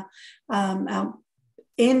area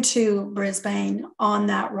into Brisbane on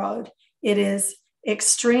that road. It is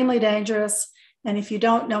extremely dangerous. And if you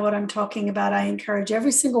don't know what I'm talking about, I encourage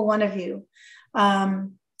every single one of you at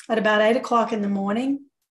about 8 o'clock in the morning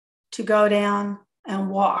to go down and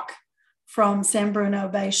walk from San Bruno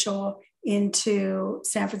Bayshore into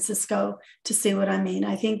San Francisco to see what I mean.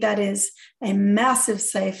 I think that is a massive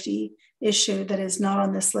safety issue that is not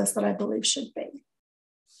on this list that I believe should be.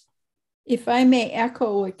 If I may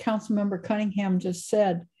echo what Councilmember Cunningham just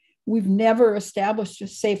said, we've never established a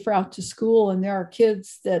safe route to school, and there are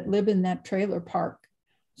kids that live in that trailer park.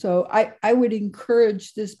 So I would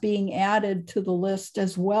encourage this being added to the list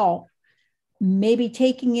as well. Maybe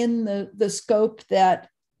taking in the scope that,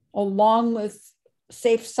 along with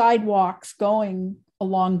safe sidewalks going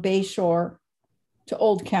along Bayshore to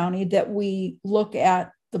Old County, that we look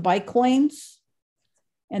at the bike lanes,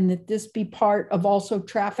 and that this be part of also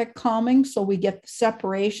traffic calming, so we get the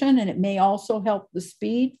separation, and it may also help the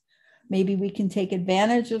speed. Maybe we can take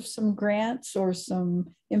advantage of some grants or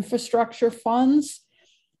some infrastructure funds.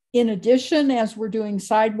 In addition, as we're doing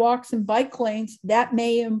sidewalks and bike lanes, that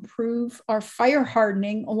may improve our fire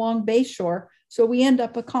hardening along Bayshore. So we end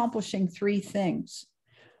up accomplishing 3 things.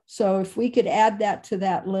 So if we could add that to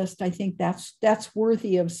that list, I think that's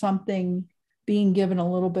worthy of something being given a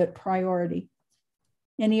little bit priority.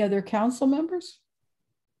 Any other council members?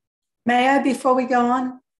 May I, before we go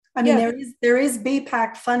on? I mean, Yeah. there is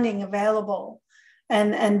BPAC funding available,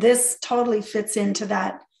 and this totally fits into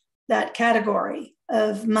that category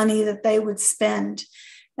of money that they would spend.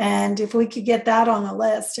 And if we could get that on the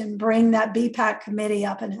list and bring that BPAC committee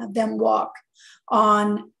up and have them walk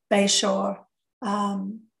on Bayshore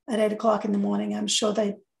at 8 o'clock in the morning, I'm sure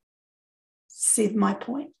they see my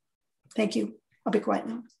point. Thank you. I'll be quiet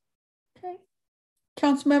now. Okay.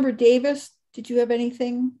 Councilmember Davis, did you have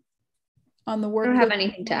anything on the work? I don't have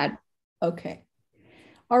anything to add. Okay.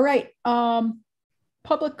 All right.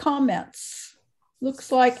 Public comments.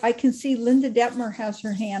 Looks like I can see Linda Detmer has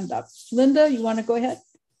her hand up. Linda, you want to go ahead?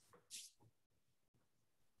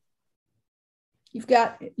 You've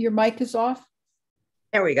got, your mic is off.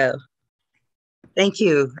 There we go. Thank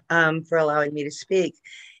you for allowing me to speak.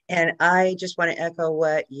 And I just want to echo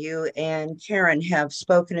what you and Karen have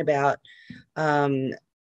spoken about on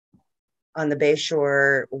the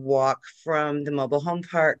Bayshore walk from the mobile home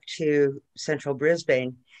park to central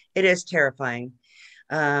Brisbane. It is terrifying.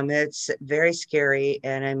 It's very scary,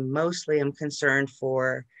 and I mostly am concerned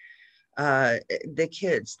for the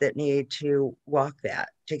kids that need to walk that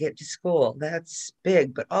to get to school. That's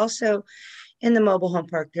big, but also in the mobile home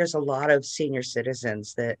park, there's a lot of senior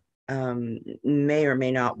citizens that may or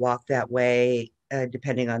may not walk that way,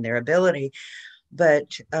 depending on their ability.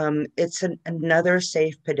 But it's another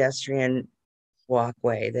safe pedestrian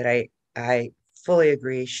walkway that I fully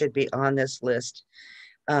agree should be on this list,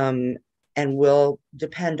 and will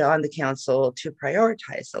depend on the council to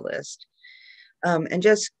prioritize the list. And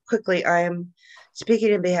just quickly, I am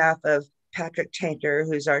speaking on behalf of Patrick Tainter,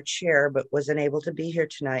 who's our chair, but wasn't able to be here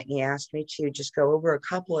tonight. And he asked me to just go over a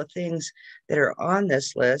couple of things that are on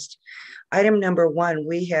this list. Item number 1,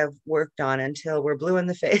 we have worked on until we're blue in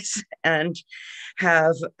the face and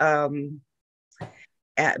have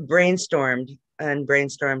brainstormed.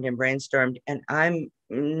 And I'm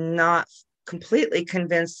not completely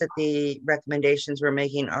convinced that the recommendations we're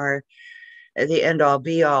making are the end all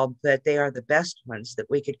be all, but they are the best ones that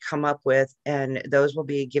we could come up with, and those will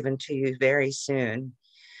be given to you very soon.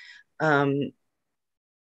 Item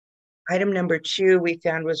number 2 we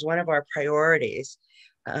found was one of our priorities.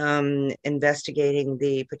 investigating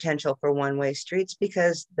the potential for one-way streets,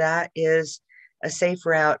 because that is a safe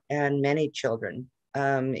route, and many children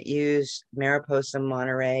use Mariposa,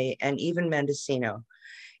 Monterey, and even Mendocino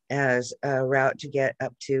as a route to get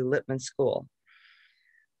up to Lippman School.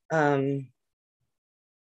 Item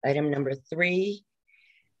number 3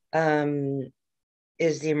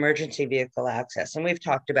 is the emergency vehicle access. And we've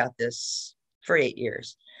talked about this for 8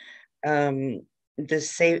 years. The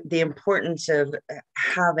importance of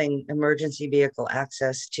having emergency vehicle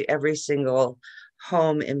access to every single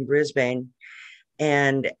home in Brisbane,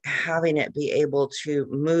 and having it be able to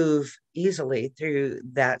move easily through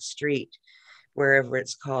that street, wherever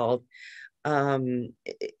it's called,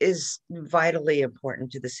 is vitally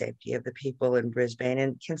important to the safety of the people in Brisbane,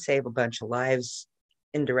 and can save a bunch of lives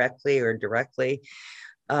indirectly or directly.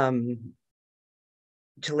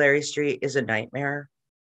 Tulare Street is a nightmare,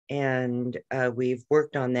 and we've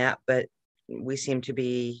worked on that, but we seem to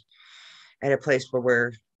be at a place where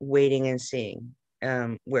we're waiting and seeing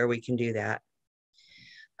where we can do that.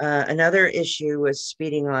 Another issue was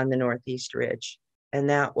speeding on the Northeast Ridge, and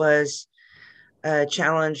that was a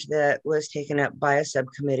challenge that was taken up by a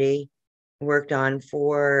subcommittee, worked on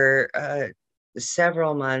for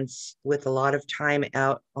several months with a lot of time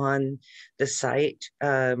out on the site,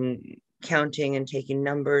 counting and taking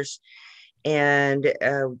numbers. And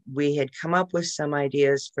we had come up with some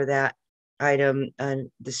ideas for that item on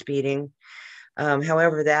the speeding.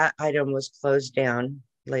 However, that item was closed down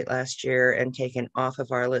late last year and taken off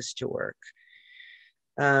of our list to work.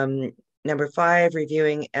 Number 5,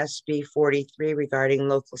 reviewing SB 43 regarding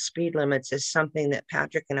local speed limits is something that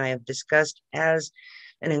Patrick and I have discussed as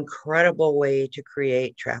an incredible way to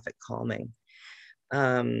create traffic calming.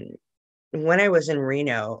 When I was in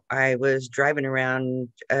Reno, I was driving around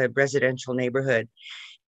a residential neighborhood,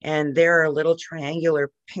 and there are little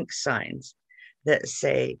triangular pink signs that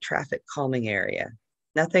say traffic calming area,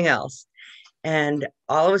 nothing else. And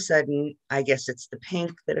all of a sudden, I guess it's the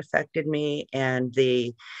pink that affected me, and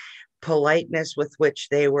the politeness with which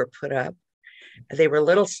they were put up. They were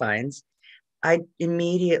little signs. I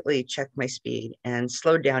immediately checked my speed and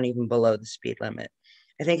slowed down even below the speed limit.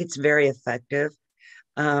 I think it's very effective.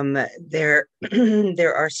 There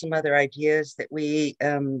are some other ideas that we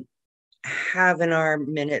have in our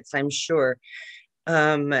minutes, I'm sure,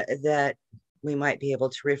 that we might be able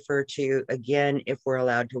to refer to again if we're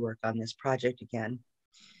allowed to work on this project again.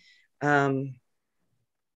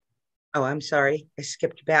 Oh, I'm sorry. I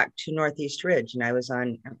skipped back to Northeast Ridge, and I was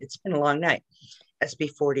on, it's been a long night, SB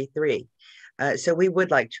 43. So we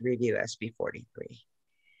would like to review SB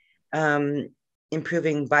 43.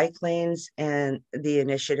 Improving bike lanes and the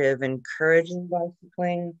initiative encouraging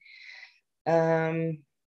bicycling. Don't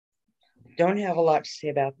have a lot to say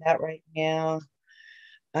about that right now.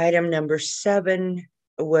 Item number 7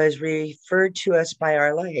 was referred to us by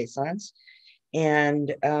our liaisons,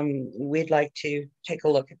 and we'd like to take a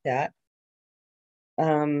look at that.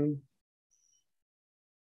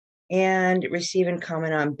 And receive and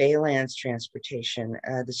comment on Baylands transportation,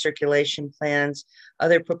 the circulation plans,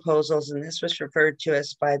 other proposals, and this was referred to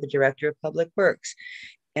us by the Director of Public Works,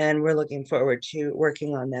 and we're looking forward to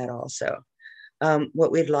working on that also.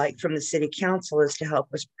 What we'd like from the City Council is to help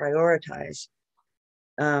us prioritize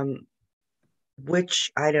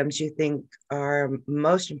which items you think are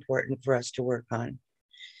most important for us to work on.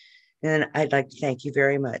 And I'd like to thank you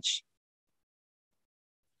very much.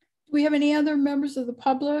 Do we have any other members of the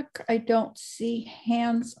public? I don't see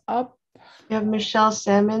hands up. We have Michelle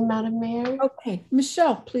Salmon, Madam Mayor. Okay,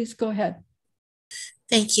 Michelle, please go ahead.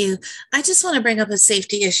 Thank you. I just want to bring up a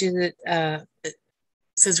safety issue that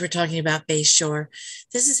since we're talking about Bay Shore,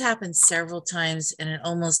 this has happened several times and it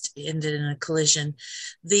almost ended in a collision.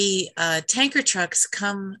 The tanker trucks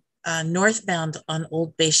come northbound on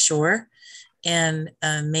Old Bay Shore and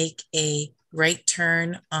make a right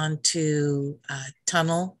turn onto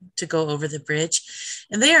tunnel to go over the bridge.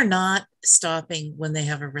 And they are not stopping when they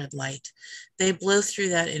have a red light. They blow through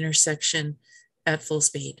that intersection at full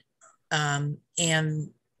speed. And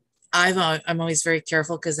I'm always very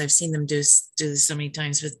careful because I've seen them do this so many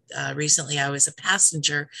times. But recently I was a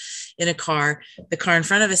passenger in a car. The car in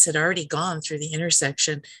front of us had already gone through the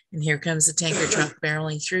intersection, and here comes the tanker truck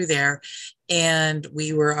barreling through there. And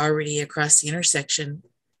we were already across the intersection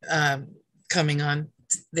coming on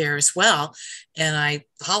there as well. And I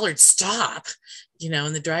hollered, stop,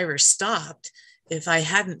 and the driver stopped. If I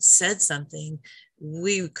hadn't said something,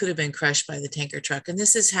 we could have been crushed by the tanker truck. And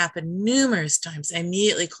this has happened numerous times. I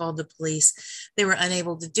immediately called the police. They were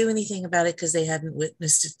unable to do anything about it because they hadn't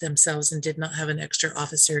witnessed it themselves and did not have an extra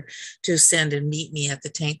officer to send and meet me at the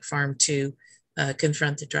tank farm to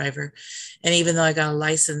confront the driver. And even though I got a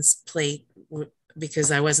license plate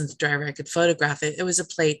because I wasn't the driver, I could photograph it. It was a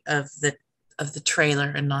plate of the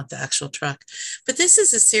trailer and not the actual truck. But this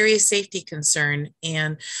is a serious safety concern.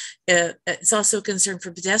 And it's also a concern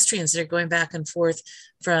for pedestrians that are going back and forth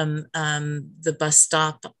from the bus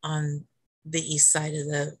stop on the east side of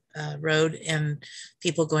the road and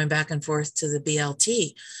people going back and forth to the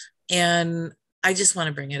BLT. And I just want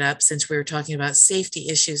to bring it up since we were talking about safety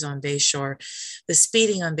issues on Bayshore. The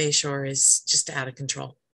speeding on Bayshore is just out of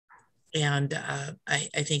control. And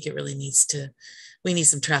I think it really we need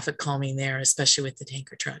some traffic calming there, especially with the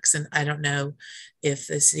tanker trucks. And I don't know if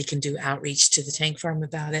the city can do outreach to the tank farm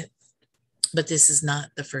about it, but this is not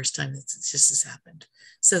the first time that this has happened.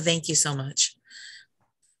 So thank you so much.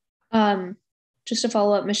 Just to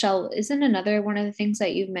follow up, Michelle, isn't another one of the things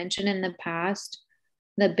that you've mentioned in the past,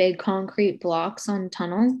 the big concrete blocks on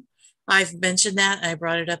Tunnel? I've mentioned that. I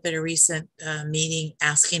brought it up at a recent meeting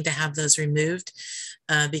asking to have those removed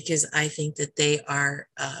because I think that they are,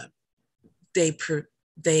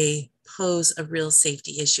 they pose a real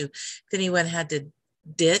safety issue. If anyone had to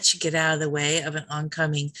get out of the way of an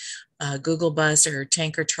oncoming Google bus or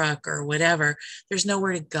tanker truck or whatever, there's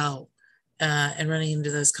nowhere to go. And running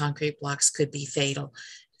into those concrete blocks could be fatal.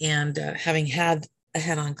 And having had a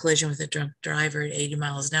head-on collision with a drunk driver at 80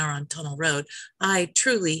 miles an hour on Tunnel Road, I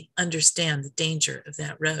truly understand the danger of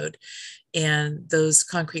that road. And those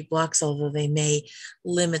concrete blocks, although they may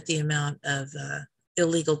limit the amount of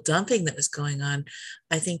illegal dumping that was going on,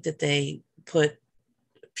 I think that they put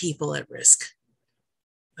people at risk,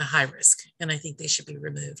 a high risk, and I think they should be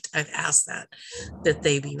removed. I've asked that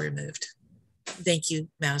they be removed. Thank you,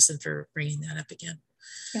 Madison, for bringing that up again.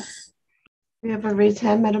 Yeah. We have a raised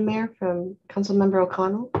hand, Madam Mayor, from Councilmember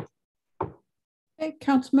O'Connell. Hey,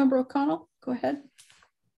 Councilmember O'Connell, go ahead.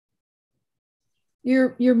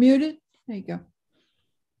 You're muted. There you go.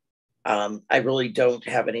 I really don't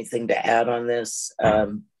have anything to add on this.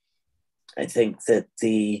 I think that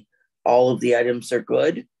all of the items are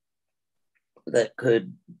good that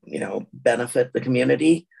could, benefit the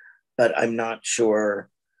community, but I'm not sure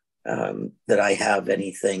that I have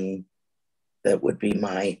anything that would be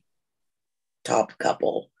my top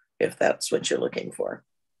couple, if that's what you're looking for.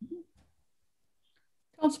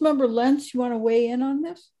 Councilmember Lentz, you want to weigh in on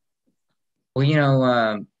this?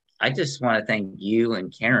 Well, I just want to thank you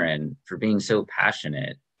and Karen for being so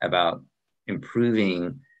passionate about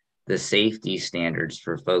improving the safety standards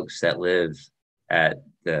for folks that live at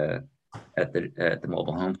the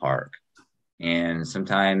mobile home park. And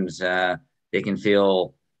sometimes they can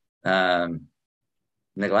feel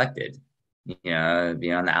neglected, being on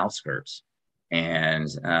the outskirts. And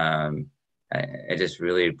I just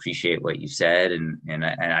really appreciate what you said, and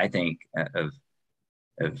I think of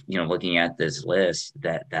looking at this list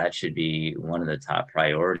that should be one of the top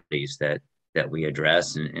priorities that we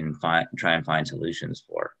address and try and find solutions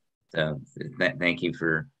for. So thank you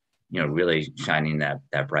for really shining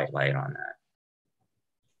that bright light on that.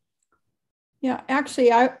 Yeah,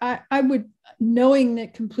 actually, I would, knowing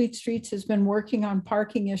that Complete Streets has been working on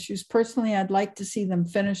parking issues, personally, I'd like to see them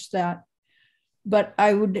finish that. But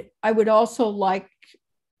I would also like,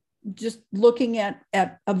 just looking at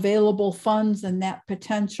available funds and that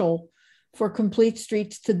potential for Complete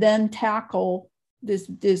Streets to then tackle this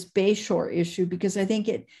Bayshore issue, because I think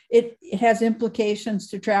it has implications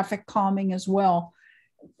to traffic calming as well.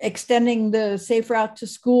 Extending the safe route to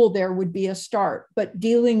school there would be a start, but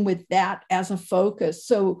dealing with that as a focus.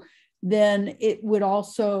 So then it would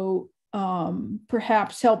also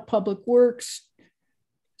perhaps help Public Works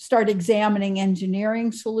start examining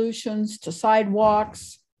engineering solutions to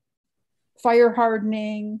sidewalks, fire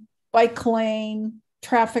hardening, bike lane,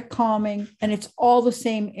 traffic calming, and it's all the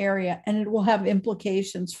same area, and it will have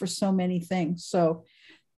implications for so many things. So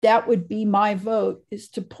that would be my vote, is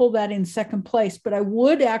to pull that in second place. But I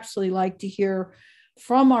would actually like to hear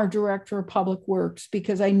from our Director of Public Works,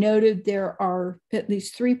 because I noted there are at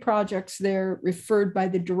least 3 projects there referred by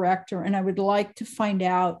the director, and I would like to find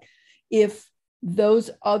out if those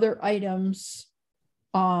other items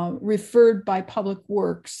referred by Public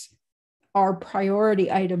Works are priority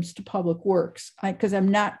items to Public Works, because I'm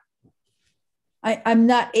not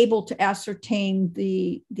able to ascertain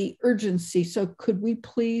the urgency. So could we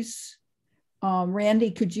please, Randy,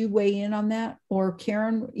 could you weigh in on that, or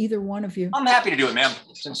Karen, either one of you? I'm happy to do it, ma'am,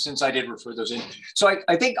 since I did refer those in. So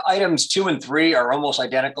I think items 2 and 3 are almost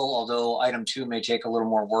identical, although item 2 may take a little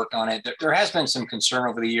more work on it. There has been some concern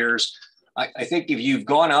over the years. I think if you've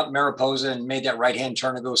gone up Mariposa and made that right-hand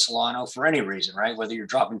turn to go Solano for any reason, right? Whether you're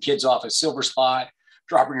dropping kids off at Silver Spot,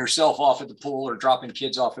 dropping yourself off at the pool or dropping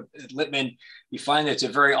kids off at Littman, you find that it's a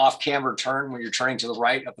very off-camber turn when you're turning to the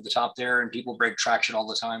right up at the top there, and people break traction all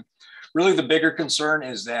the time. Really, the bigger concern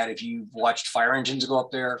is that if you've watched fire engines go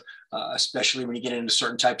up there, especially when you get into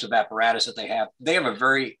certain types of apparatus that they have a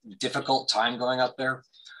very difficult time going up there.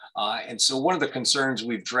 And so one of the concerns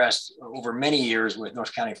we've addressed over many years with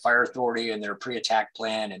North County Fire Authority and their pre-attack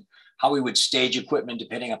plan and how we would stage equipment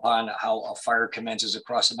depending upon how a fire commences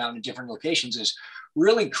across the mountain in different locations is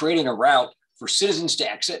really creating a route for citizens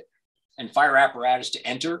to exit and fire apparatus to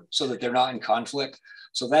enter so that they're not in conflict.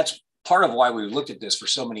 So that's part of why we've looked at this for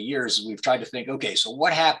so many years. We've tried to think, okay, so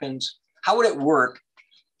what happens? How would it work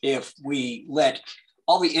if we let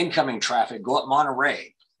all the incoming traffic go up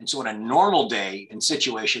Monterey? And so in a normal day and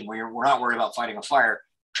situation where we're not worried about fighting a fire,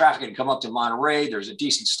 traffic can come up to Monterey. There's a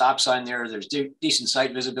decent stop sign there. There's decent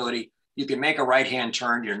site visibility. You can make a right-hand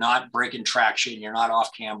turn. You're not breaking traction. You're not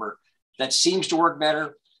off camber. That seems to work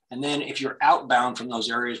better. And then if you're outbound from those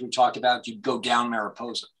areas we talked about, you go down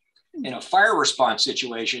Mariposa. In a fire response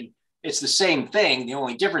situation, it's the same thing. The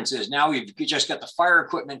only difference is now you've just got the fire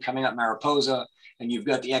equipment coming up Mariposa and you've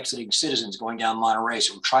got the exiting citizens going down Monterey.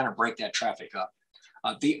 So we're trying to break that traffic up.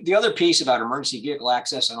 The other piece about emergency vehicle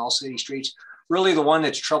access on all city streets, really the one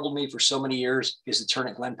that's troubled me for so many years is the turn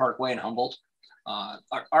at Glen Parkway in Humboldt.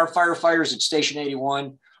 Our firefighters at Station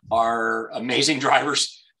 81 are amazing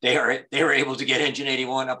drivers. They are able to get engine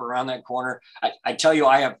 81 up around that corner. I tell you,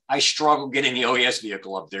 I struggle getting the OES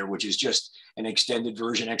vehicle up there, which is just an extended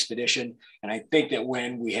version expedition. And I think that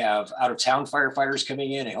when we have out of town firefighters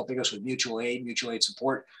coming in and helping us with mutual aid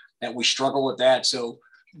support, that we struggle with that. So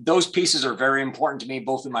those pieces are very important to me,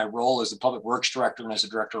 both in my role as the public works director and as the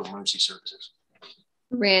director of emergency services.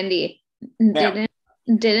 Randy,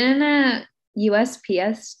 didn't a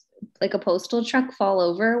USPS, like a postal truck, fall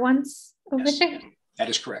over once over there? That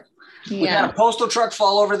is correct. Yeah. We've had a postal truck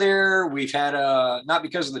fall over there. We've had not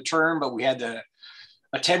because of the turn, but we had a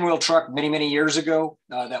 10-wheel truck many years ago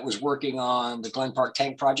that was working on the Glen Park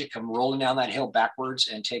tank project come rolling down that hill backwards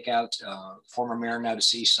and take out former mayor, now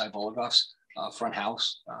deceased, Cy Boligoff's front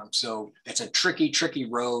house. So it's a tricky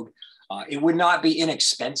road. It would not be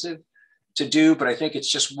inexpensive to do, but I think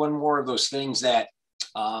it's just one more of those things that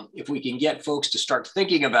if we can get folks to start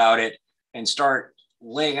thinking about it and start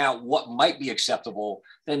laying out what might be acceptable,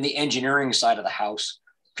 then the engineering side of the house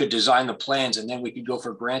could design the plans and then we could go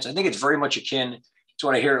for grants. I think it's very much akin to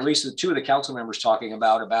what I hear at least the two of the council members talking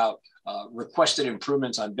about requested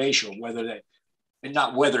improvements on Bayshore,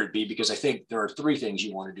 not whether it be, because I think there are three things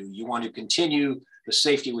you want to do. You want to continue the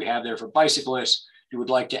safety we have there for bicyclists. You would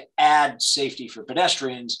like to add safety for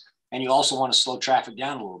pedestrians, and you also want to slow traffic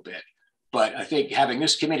down a little bit. But I think having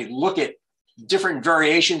this committee look at different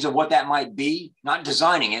variations of what that might be, not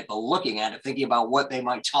designing it, but looking at it, thinking about what they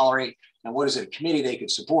might tolerate and what is it a committee they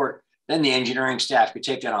could support, then the engineering staff could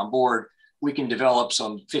take that on board. We can develop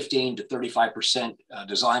some 15 to 35%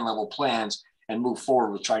 design level plans and move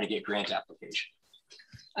forward with trying to get grant application.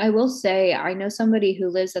 I will say, I know somebody who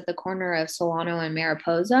lives at the corner of Solano and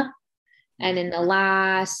Mariposa. And in the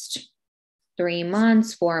last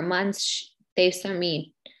 4 months, they've sent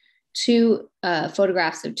me two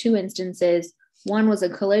photographs of two instances. One was a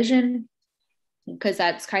collision, because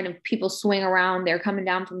that's kind of people swing around. They're coming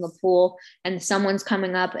down from the pool and someone's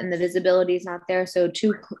coming up and the visibility is not there. So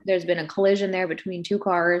there's been a collision there between two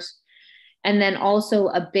cars. And then also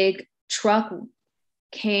a big truck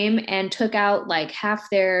came and took out like half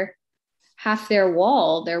their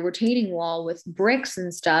wall, their retaining wall with bricks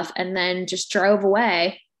and stuff, and then just drove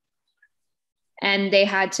away. And they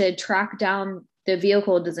had to track down the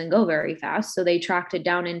vehicle. Doesn't go very fast. So they tracked it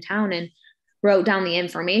down in town and wrote down the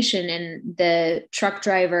information. And the truck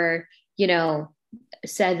driver,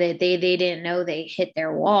 said that they didn't know they hit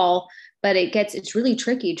their wall, but it's really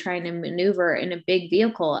tricky trying to maneuver in a big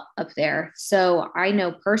vehicle up there. So I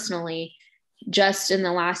know personally, just in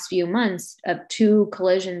the last few months, of two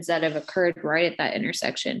collisions that have occurred right at that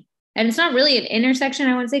intersection. And it's not really an intersection,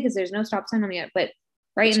 I wouldn't say, because there's no stop sign on it, but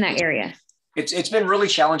right in that area. It's been really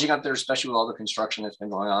challenging up there, especially with all the construction that's been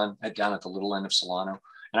going on down at the little end of Solano.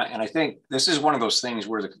 And I think this is one of those things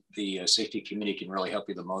where the safety committee can really help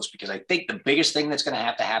you the most, because I think the biggest thing that's going to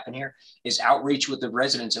have to happen here is outreach with the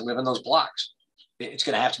residents that live in those blocks. It's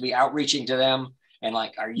going to have to be outreaching to them. And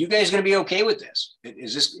like, are you guys going to be okay with this?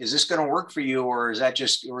 Is this going to work for you, or is that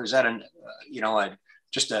just a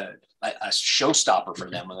showstopper for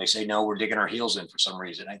them when they say no, we're digging our heels in for some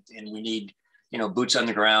reason, and we need boots on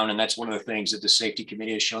the ground. And that's one of the things that the safety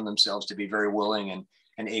committee has shown themselves to be very willing and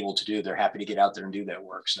able to do. They're happy to get out there and do that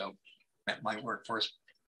work. So that might work for us.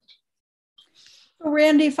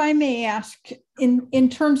 Randy, if I may ask, in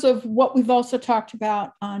terms of what we've also talked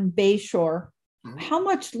about on Bayshore, how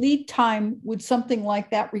much lead time would something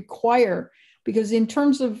like that require? Because in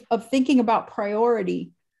terms of thinking about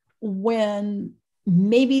priority, when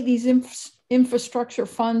maybe these infrastructure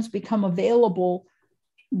funds become available,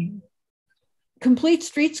 Complete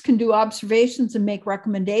Streets can do observations and make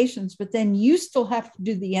recommendations, but then you still have to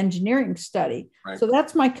do the engineering study. Right. So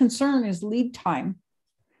that's my concern, is lead time.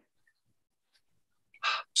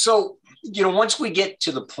 So, you know, once we get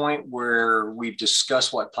to the point where we've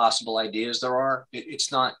discussed what possible ideas there are,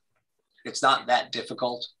 it's not that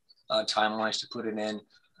difficult time-wise to put it in.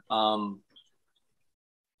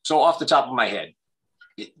 So off the top of my head,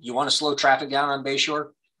 you want to slow traffic down on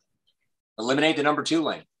Bayshore? Eliminate the number 2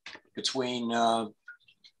 lane between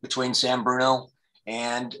San Bruno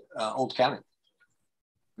and Old County.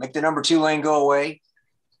 Make the number 2 lane go away.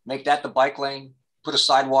 Make that the bike lane. Put a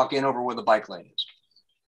sidewalk in over where the bike lane is.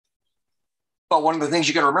 But one of the things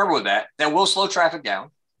you got to remember with that will slow traffic down.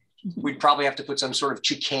 We'd probably have to put some sort of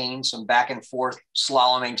chicane, some back and forth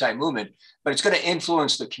slaloming type movement, but it's going to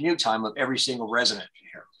influence the commute time of every single resident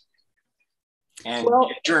here. And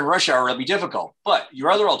during rush hour, it'll be difficult. But your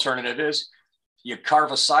other alternative is you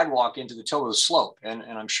carve a sidewalk into the toe of the slope. And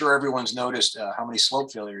I'm sure everyone's noticed how many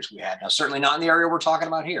slope failures we had. Now, certainly not in the area we're talking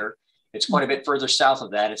about here. It's quite a bit further south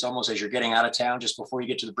of that. It's almost as you're getting out of town, just before you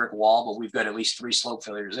get to the brick wall, but we've got at least 3 slope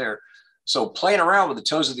failures there. So playing around with the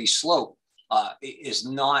toes of these slope is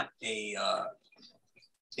not a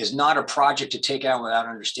project to take out without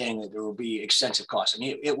understanding that there will be extensive costs. I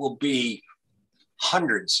mean, it will be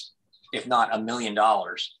hundreds, if not $1 million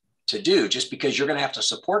to do, just because you're going to have to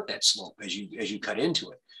support that slope as you cut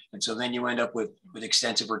into it. And so then you end up with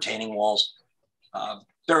extensive retaining walls.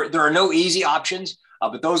 There are no easy options,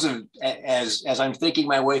 but those are, as I'm thinking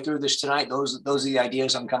my way through this tonight, those are the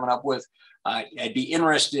ideas I'm coming up with. I'd be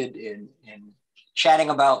interested in chatting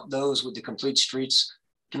about those with the Complete Streets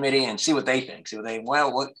Committee and see what they think. So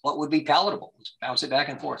what would be palatable? Let's bounce it back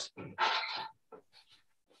and forth.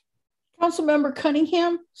 Councilmember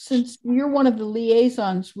Cunningham, since you're one of the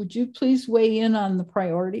liaisons, would you please weigh in on the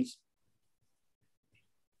priorities?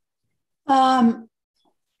 I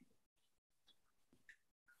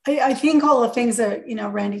think all the things that,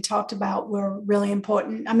 Randy talked about were really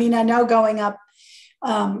important. I mean, I know going up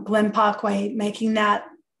Glen Parkway, making that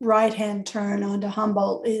right-hand turn onto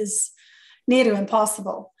Humboldt is near to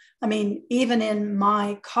impossible. I mean, even in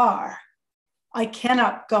my car, I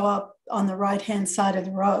cannot go up on the right-hand side of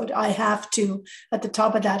the road. I have to, at the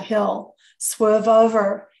top of that hill, swerve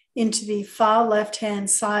over into the far left-hand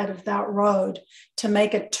side of that road to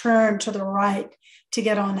make a turn to the right to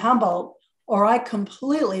get on Humboldt, or I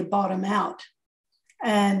completely bottom out.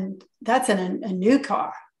 And that's in a new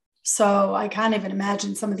car. So I can't even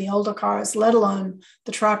imagine some of the older cars, let alone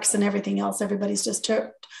the trucks and everything else everybody's just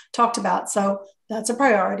talked about. So that's a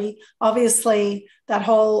priority. Obviously, that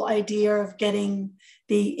whole idea of getting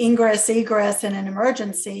the ingress, egress in an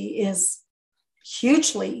emergency is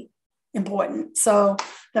hugely important. So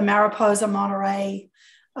the Mariposa Monterey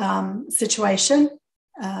situation,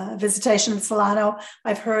 visitation of Solano,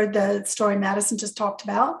 I've heard the story Madison just talked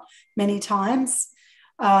about many times.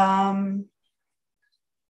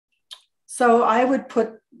 So I would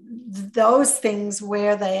put those things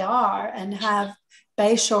where they are and have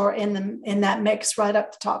Bayshore in that mix right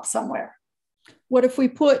up the top somewhere. What if we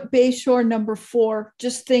put Bayshore number 4,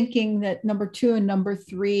 just thinking that number 2 and number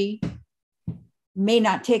 3 may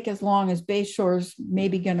not take as long as Bayshore's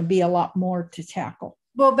maybe going to be a lot more to tackle?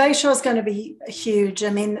 Well, Bayshore is going to be huge. I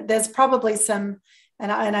mean, there's probably some,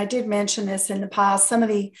 and I did mention this in the past, some of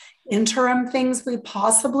the interim things we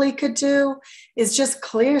possibly could do is just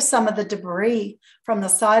clear some of the debris from the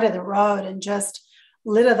side of the road and just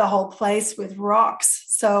litter the whole place with rocks.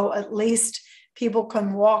 So at least people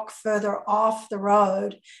can walk further off the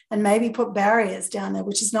road and maybe put barriers down there,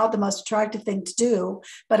 which is not the most attractive thing to do,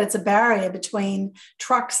 but it's a barrier between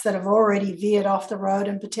trucks that have already veered off the road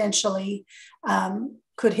and potentially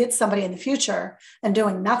could hit somebody in the future and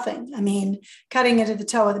doing nothing. I mean, cutting into the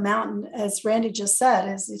toe of the mountain, as Randy just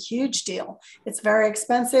said, is a huge deal. It's very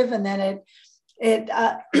expensive, and then it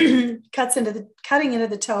cutting into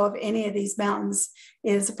the toe of any of these mountains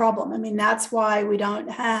is a problem. I mean, that's why we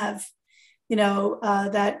don't have,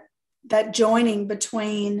 that joining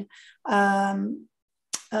between the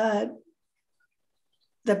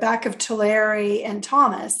back of Tulare and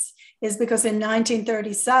Thomas, is because in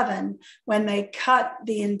 1937, when they cut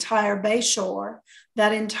the entire Bayshore,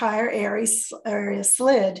 that entire area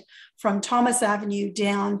slid from Thomas Avenue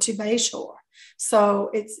down to Bayshore. So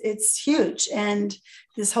it's huge. And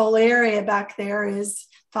this whole area back there is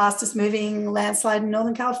fastest moving landslide in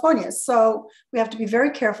Northern California. So we have to be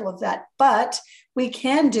very careful of that. But we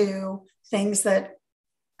can do things that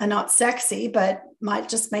are not sexy, but might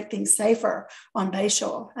just make things safer on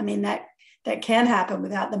Bayshore. I mean, that can happen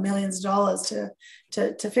without the millions of dollars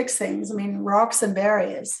to fix things. I mean, rocks and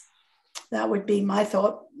barriers. That would be my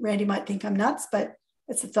thought. Randy might think I'm nuts, but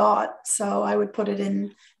it's a thought. So I would put it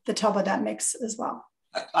in the top of that mix as well.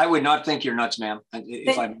 I would not think you're nuts, ma'am.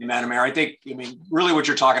 If I'm Madam Mayor, I mean, really what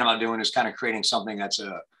you're talking about doing is kind of creating something that's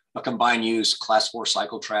a combined use class 4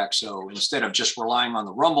 cycle track. So instead of just relying on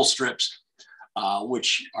the rumble strips,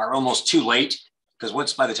 which are almost too late,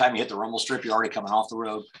 because by the time you hit the rumble strip, you're already coming off the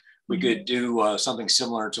road. We could do something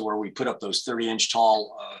similar to where we put up those 30-inch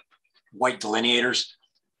tall white delineators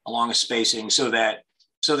along a spacing so that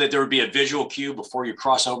there would be a visual cue before you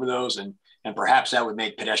cross over those, and perhaps that would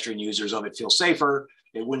make pedestrian users of it feel safer.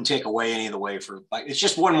 It wouldn't take away any of the way it's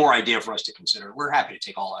just one more idea for us to consider. We're happy to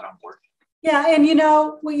take all that on board. Yeah, and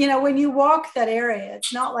when you walk that area,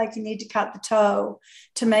 it's not like you need to cut the toe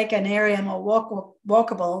to make an area more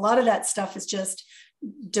walkable. A lot of that stuff is just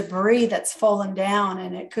debris that's fallen down,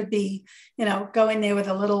 and it could be, go in there with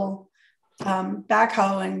a little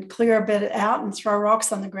backhoe and clear a bit out and throw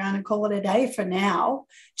rocks on the ground and call it a day for now,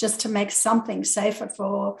 just to make something safer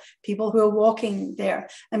for people who are walking there.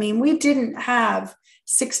 I mean, we didn't have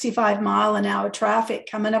 65-mile-an-hour traffic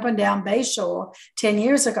coming up and down Bayshore 10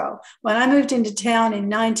 years ago. When I moved into town in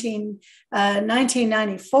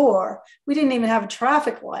 1994, we didn't even have a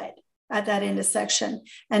traffic light at that intersection.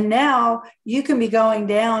 And now you can be going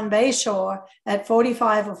down Bayshore at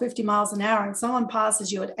 45 or 50 miles an hour and someone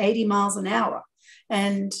passes you at 80 miles an hour.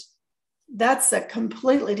 And that's a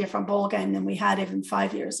completely different ballgame than we had even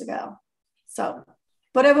 5 years ago. So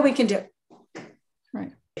whatever we can do.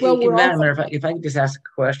 Right. Well, Madam Mayor, if I could just ask a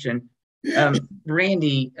question.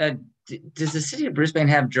 Randy, does the city of Brisbane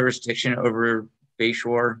have jurisdiction over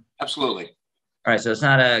Bayshore? Absolutely. All right, so it's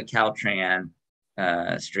not a Caltrans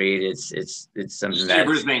street. It's something that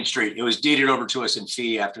Brisbane Street. It was deeded over to us in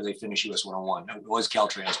fee after they finished US 101. It was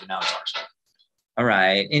Caltrans, but now it's ours. All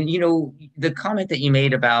right, and the comment that you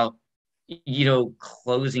made about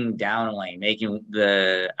closing down a lane, making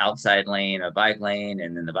the outside lane a bike lane,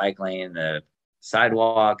 and then the bike lane the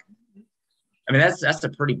sidewalk. I mean, that's a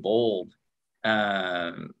pretty bold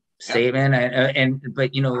statement,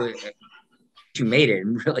 but you made it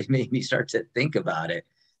and really made me start to think about it.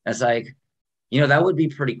 That's like, that would be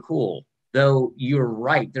pretty cool. Though you're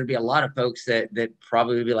right, there'd be a lot of folks that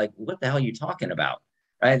probably would be like, "What the hell are you talking about?"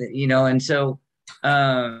 Right? And so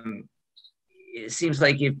it seems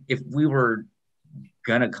like if we were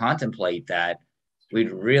gonna contemplate that,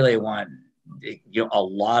 we'd really want a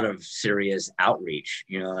lot of serious outreach,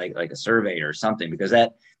 like a survey or something, because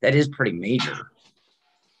that is pretty major.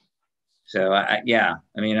 So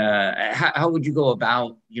how would you go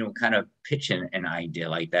about kind of pitching an idea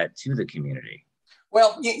like that to the community?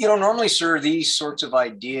 Well, normally, sir, these sorts of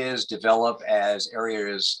ideas develop as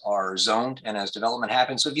areas are zoned and as development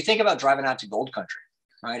happens. So if you think about driving out to Gold Country,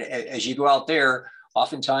 right, as you go out there,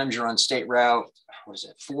 oftentimes you're on State Route,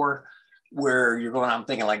 4, where you're going, I'm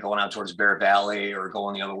thinking like going out towards Bear Valley or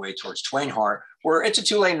going the other way towards Twainhart, where it's a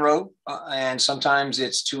 2-lane road. And sometimes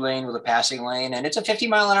it's 2-lane with a passing lane, and it's a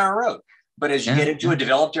 50-mile-an-hour road. But as you get into a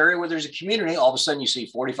developed area where there's a community, all of a sudden you see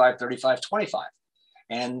 45, 35, 25,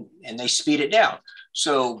 and they speed it down.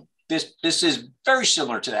 So this is very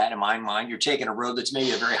similar to that in my mind. You're taking a road that's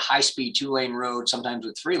maybe a very high-speed 2-lane road, sometimes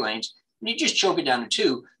with 3 lanes, and you just choke it down to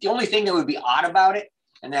 2. The only thing that would be odd about it,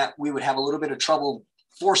 and that we would have a little bit of trouble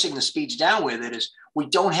forcing the speeds down with it, is we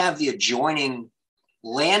don't have the adjoining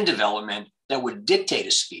land development that would dictate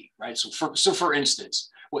a speed, right? So for instance,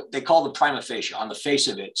 what they call the prima facie, on the face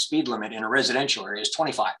of it, speed limit in a residential area is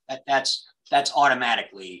 25. That's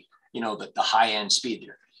automatically, the high end speed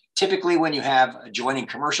there. Typically, when you have adjoining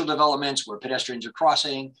commercial developments where pedestrians are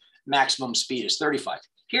crossing, maximum speed is 35.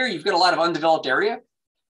 Here, you've got a lot of undeveloped area.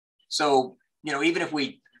 So, even if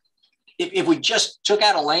we just took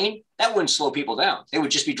out a lane, that wouldn't slow people down. They would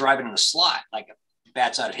just be driving in a slot like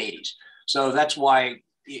bats out of Hades. So that's why,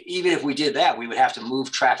 even if we did that, we would have to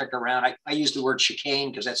move traffic around. I use the word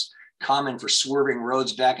chicane because that's common for swerving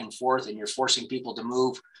roads back and forth, and you're forcing people to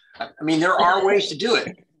move. I mean, there are ways to do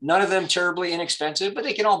it. None of them terribly inexpensive, but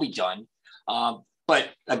they can all be done. But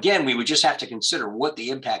again, we would just have to consider what the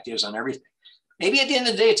impact is on everything. Maybe at the end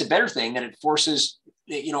of the day, it's a better thing that it forces,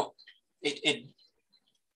 it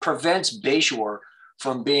prevents Bayshore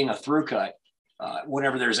from being a through cut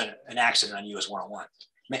whenever there's an accident on US 101.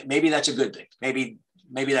 Maybe that's a good thing.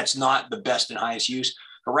 Maybe that's not the best and highest use.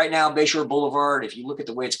 But right now, Bayshore Boulevard, if you look at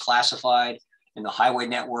the way it's classified, in the highway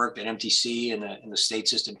network that MTC and the state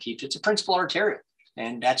system keeps. It's a principal arterial,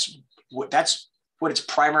 and that's what its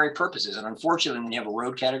primary purpose is. And unfortunately, when you have a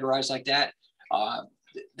road categorized like that,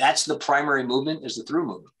 that's the primary movement, is the through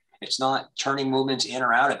movement. It's not turning movements in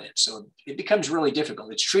or out of it. So it becomes really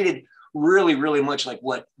difficult. It's treated really, really much like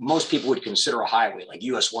what most people would consider a highway, like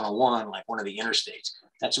US 101, like one of the interstates.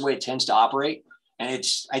 That's the way it tends to operate. And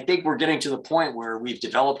I think we're getting to the point where we've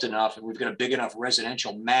developed enough and we've got a big enough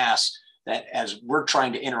residential mass that as we're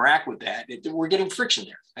trying to interact with that, we're getting friction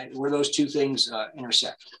there, right? Where those two things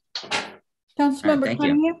intersect. Councilmember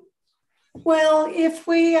Cunningham? Well, if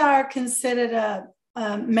we are considered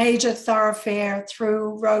a major thoroughfare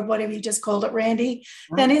through road, whatever you just called it, Randy,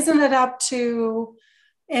 then isn't it up to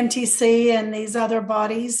MTC and these other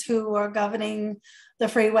bodies who are governing the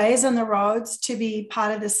freeways and the roads to be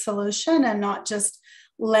part of this solution and not just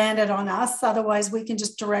land it on us? Otherwise, we can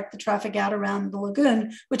just direct the traffic out around the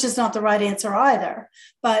lagoon, which is not the right answer either.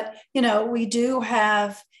 But, you know, we do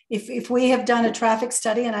have, if we have done a traffic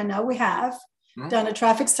study, and I know we have, done a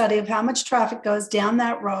traffic study of how much traffic goes down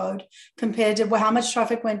that road compared to how much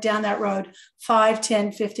traffic went down that road 5,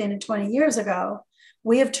 10, 15, and 20 years ago,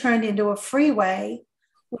 we have turned into a freeway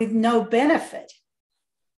with no benefit.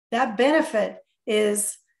 That benefit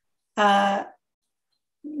is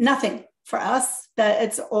nothing for us. That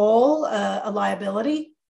it's all a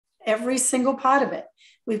liability, every single part of it.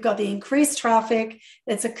 We've got the increased traffic.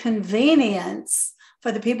 It's a convenience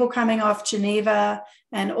for the people coming off Geneva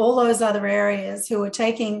and all those other areas who are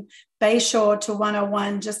taking Bayshore to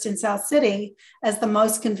 101 just in South City as the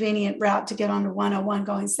most convenient route to get onto 101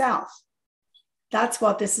 going south. That's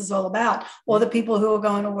what this is all about. Or the people who are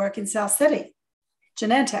going to work in South City,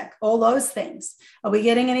 Genentech, all those things. Are we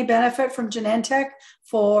getting any benefit from Genentech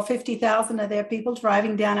for 50,000 of their people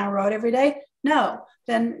driving down our road every day? No.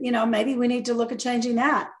 Then, you know, maybe we need to look at changing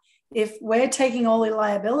that. If we're taking all the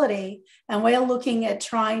liability and we're looking at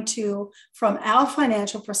trying to, from our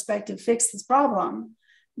financial perspective, fix this problem,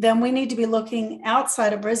 then we need to be looking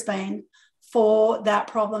outside of Brisbane for that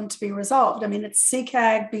problem to be resolved. I mean, it's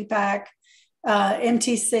CCAG, BPAC,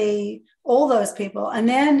 MTC, all those people. And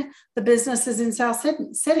then the businesses in South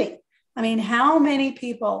City. I mean, how many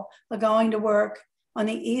people are going to work on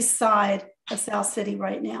the east side of South City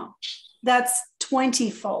right now? That's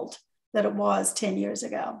 20-fold that it was 10 years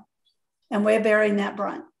ago. And we're bearing that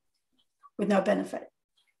brunt with no benefit.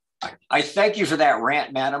 I thank you for that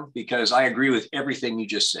rant, madam, because I agree with everything you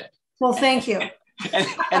just said. Well, thank you. and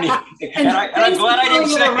I'm glad I didn't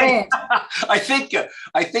say it.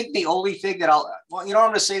 I think the only thing that I'm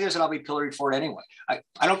going to say this and I'll be pilloried for it anyway. I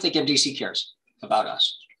don't think MDC cares about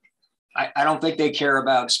us. I don't think they care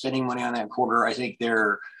about spending money on that corridor. I think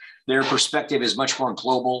their perspective is much more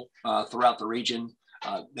global throughout the region.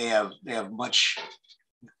 They have much,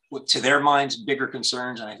 to their minds, bigger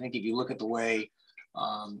concerns. And I think if you look at the way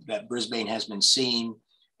that Brisbane has been seen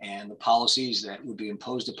and the policies that would be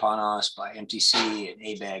imposed upon us by MTC and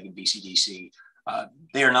ABAG and BCDC,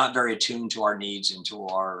 they are not very attuned to our needs and to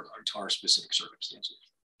our specific circumstances.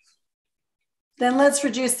 Then let's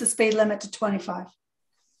reduce the speed limit to 25.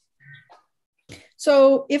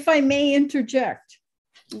 So if I may interject,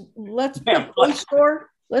 let's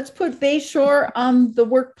put Bayshore on the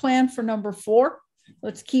work plan for number 4.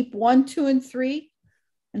 Let's keep 1, 2, and 3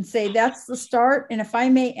 and say that's the start. And if I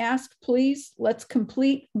may ask, please, let's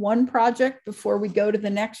complete one project before we go to the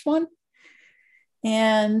next one.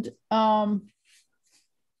 And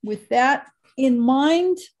with that in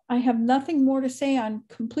mind, I have nothing more to say on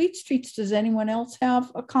complete streets. Does anyone else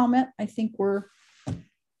have a comment? I think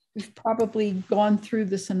we've probably gone through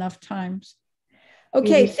this enough times.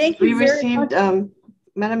 Okay, thank you very much.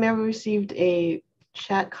 Madam Mayor, we received a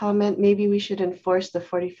chat comment. Maybe we should enforce the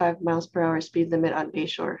 45 miles per hour speed limit on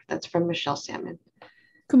Bayshore. That's from Michelle Salmon.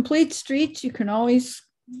 Complete streets, you can always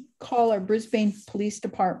call our Brisbane Police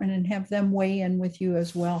Department and have them weigh in with you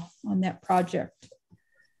as well on that project.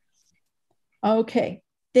 Okay,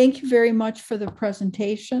 thank you very much for the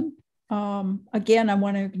presentation. Again, I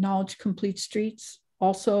want to acknowledge Complete Streets,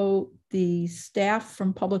 also the staff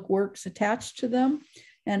from Public Works attached to them,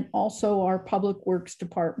 and also our Public Works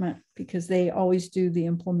Department, because they always do the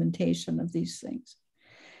implementation of these things.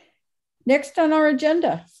 Next on our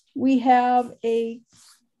agenda, we have a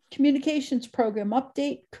communications program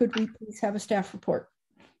update. Could we please have a staff report?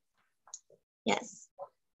 Yes.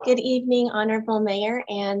 Good evening, Honorable Mayor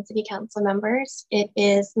and City Council members. It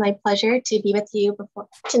is my pleasure to be with you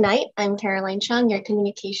tonight. I'm Caroline Chung, your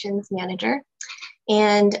Communications Manager,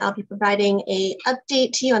 and I'll be providing an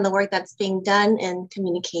update to you on the work that's being done in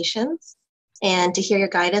communications and to hear your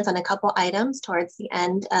guidance on a couple items towards the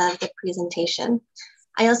end of the presentation.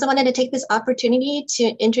 I also wanted to take this opportunity to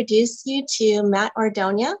introduce you to Matt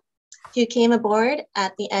Ordonia, who came aboard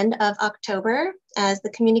at the end of October as the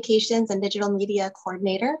Communications and Digital Media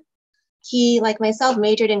Coordinator. He, like myself,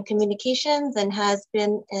 majored in communications and has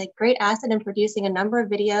been a great asset in producing a number of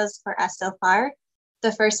videos for us so far.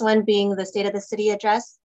 The first one being the State of the City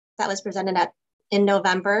address that was presented in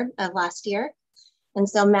November of last year. And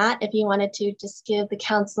so Matt, if you wanted to just give the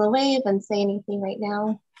council a wave and say anything right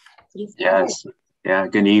now, please. Yes. Yeah,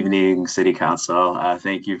 good evening, City Council.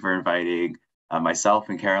 Thank you for inviting myself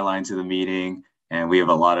and Caroline to the meeting. And we have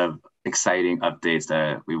a lot of exciting updates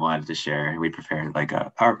that we wanted to share. We prepared like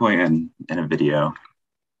a PowerPoint and a video.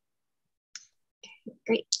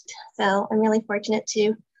 Great. So I'm really fortunate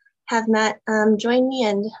to have Matt join me.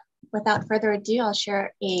 And without further ado, I'll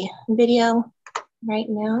share a video right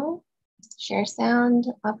now. Share sound,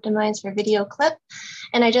 optimize for video clip.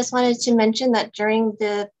 And I just wanted to mention that during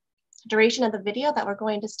the duration of the video that we're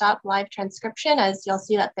going to stop live transcription, as you'll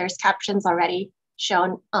see that there's captions already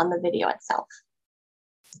shown on the video itself.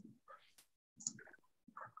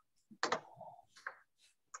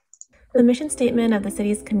 The mission statement of the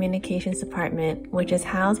city's communications department, which is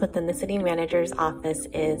housed within the city manager's office,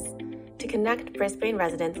 is to connect Brisbane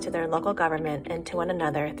residents to their local government and to one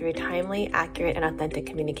another through timely, accurate, and authentic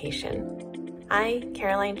communication. I,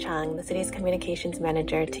 Caroline Chung, the city's communications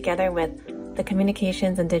manager, together with the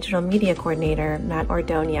Communications and Digital Media Coordinator, Matt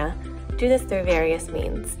Ordonia, do this through various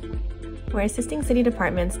means. We're assisting city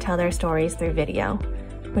departments tell their stories through video,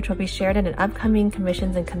 which will be shared in an upcoming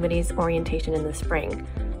Commissions and Committees orientation in the spring,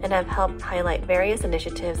 and have helped highlight various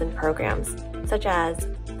initiatives and programs, such as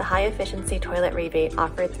the high-efficiency toilet rebate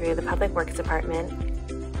offered through the Public Works Department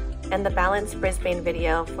and the Balanced Brisbane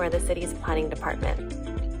video for the city's planning department.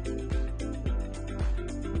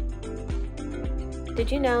 Did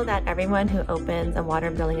you know that everyone who opens a water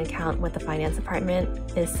billing account with the finance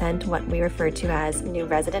department is sent what we refer to as new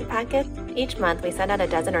resident packets? Each month, we send out a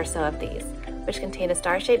dozen or so of these, which contain a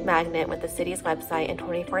star-shaped magnet with the city's website and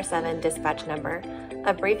 24/7 dispatch number,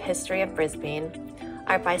 a brief history of Brisbane,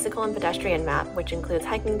 our bicycle and pedestrian map, which includes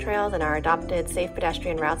hiking trails and our adopted safe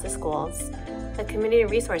pedestrian routes to schools, a community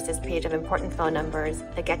resources page of important phone numbers,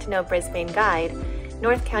 a Get to Know Brisbane guide,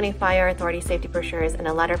 North County Fire Authority safety brochures, and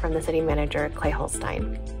a letter from the city manager, Clay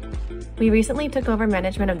Holstein. We recently took over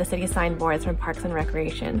management of the city signboards from Parks and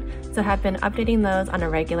Recreation, so have been updating those on a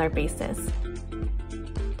regular basis.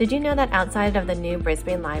 Did you know that outside of the new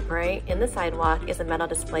Brisbane Library, in the sidewalk is a metal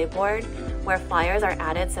display board where flyers are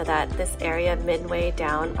added so that this area midway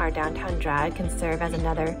down our downtown drag can serve as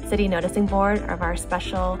another city noticing board of our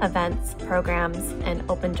special events, programs, and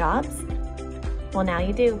open jobs? Well, now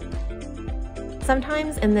you do.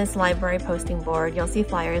 Sometimes in this library posting board, you'll see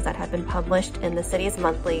flyers that have been published in the city's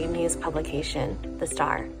monthly news publication, The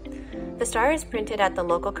Star. The Star is printed at the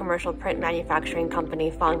local commercial print manufacturing company,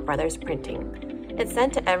 Fong Brothers Printing. It's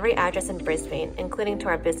sent to every address in Brisbane, including to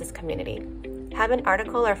our business community. Have an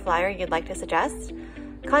article or flyer you'd like to suggest?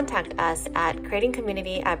 Contact us at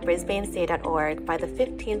creatingcommunity@brisbaneca.org by the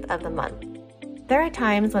 15th of the month. There are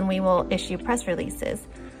times when we will issue press releases,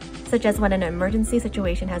 such as when an emergency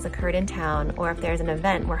situation has occurred in town, or if there's an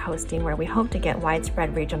event we're hosting where we hope to get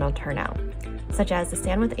widespread regional turnout, such as the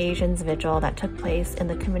Stand With Asians vigil that took place in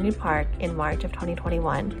the community park in March of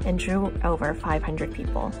 2021 and drew over 500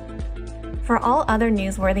 people. For all other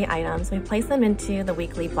newsworthy items, we place them into the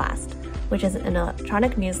Weekly Blast, which is an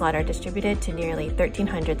electronic newsletter distributed to nearly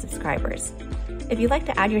 1,300 subscribers. If you'd like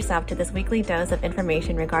to add yourself to this weekly dose of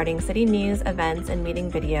information regarding city news, events, and meeting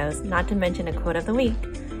videos, not to mention a quote of the week,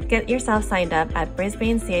 get yourself signed up at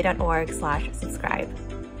brisbaneca.org/subscribe.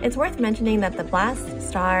 It's worth mentioning that the Blast,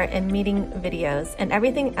 Star, and meeting videos and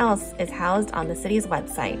everything else is housed on the city's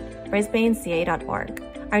website, brisbaneca.org.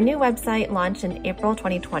 Our new website launched in April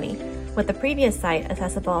 2020, with the previous site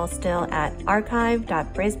accessible still at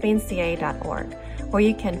archive.brisbaneca.org, where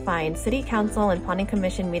you can find City Council and Planning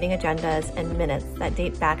Commission meeting agendas and minutes that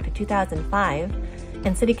date back to 2005,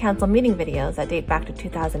 and City Council meeting videos that date back to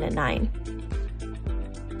 2009.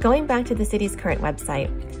 Going back to the city's current website,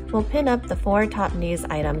 we'll pin up the 4 top news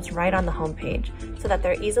items right on the homepage so that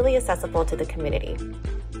they're easily accessible to the community.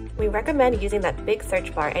 We recommend using that big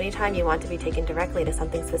search bar anytime you want to be taken directly to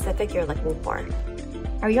something specific you're looking for.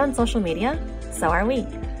 Are you on social media? So are we.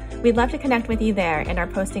 We'd love to connect with you there and are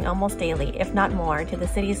posting almost daily, if not more, to the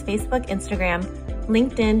city's Facebook, Instagram,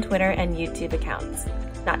 LinkedIn, Twitter, and YouTube accounts,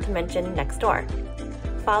 not to mention Nextdoor.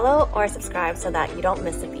 Follow or subscribe so that you don't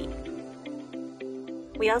miss a beat.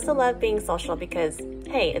 We also love being social because,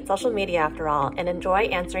 hey, it's social media after all, and enjoy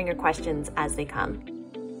answering your questions as they come.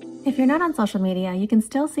 If you're not on social media, you can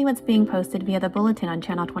still see what's being posted via the bulletin on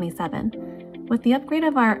Channel 27. With the upgrade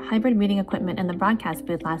of our hybrid meeting equipment in the broadcast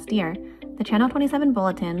booth last year, the Channel 27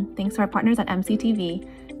 Bulletin, thanks to our partners at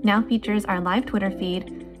MCTV, now features our live Twitter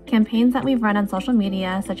feed, campaigns that we've run on social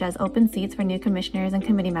media such as open seats for new commissioners and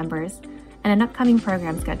committee members, and an upcoming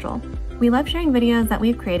program schedule. We love sharing videos that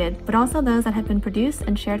we've created, but also those that have been produced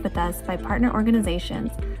and shared with us by partner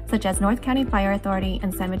organizations such as North County Fire Authority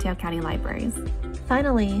and San Mateo County Libraries.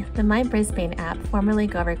 Finally, the My Brisbane app, formerly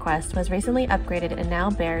GoRequest, was recently upgraded and now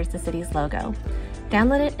bears the city's logo.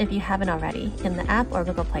 Download it if you haven't already in the app or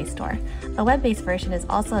Google Play Store. A web-based version is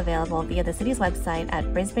also available via the city's website at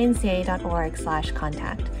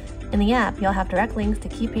brisbaneca.org/contact. In the app, you'll have direct links to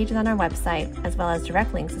key pages on our website, as well as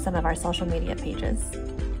direct links to some of our social media pages.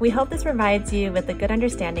 We hope this provides you with a good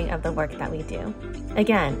understanding of the work that we do.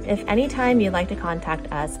 Again, if anytime you'd like to contact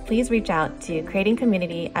us, please reach out to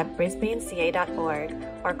creatingcommunity@brisbaneca.org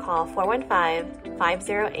or call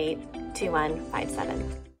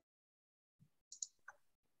 415-508-2157.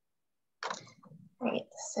 Great,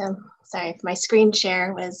 so sorry if my screen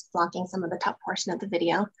share was blocking some of the top portion of the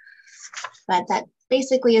video, but that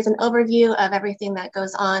basically is an overview of everything that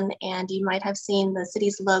goes on, and you might have seen the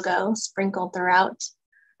city's logo sprinkled throughout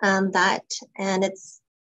that, and it's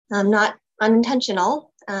not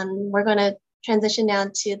unintentional. We're going to transition now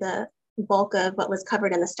to the bulk of what was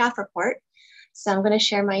covered in the staff report. So I'm going to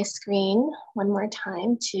share my screen one more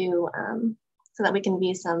time to so that we can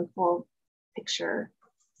view some full picture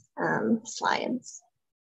slides.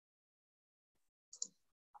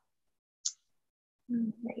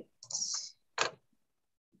 Right.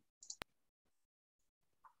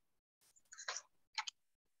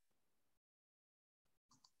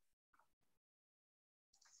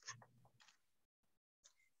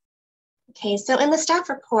 Okay, so in the staff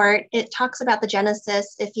report, it talks about the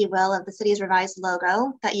genesis, if you will, of the city's revised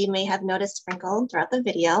logo that you may have noticed sprinkled throughout the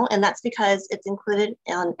video. And that's because it's included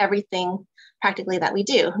on everything practically that we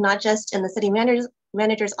do, not just in the city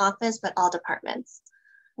manager's office, but all departments.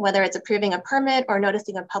 Whether it's approving a permit or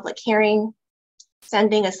noticing a public hearing,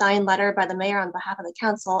 sending a signed letter by the mayor on behalf of the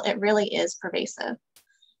council, it really is pervasive.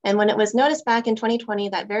 And when it was noticed back in 2020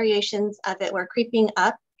 that variations of it were creeping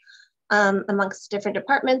up amongst different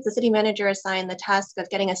departments, the city manager assigned the task of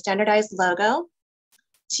getting a standardized logo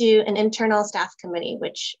to an internal staff committee,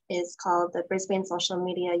 which is called the Brisbane Social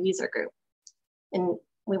Media User Group. And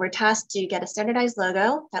we were tasked to get a standardized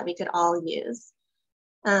logo that we could all use.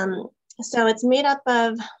 So it's made up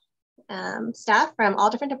of staff from all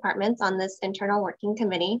different departments on this internal working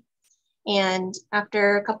committee. And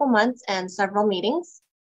after a couple months and several meetings,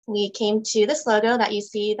 we came to this logo that you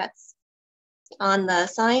see that's on the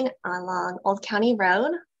sign along Old County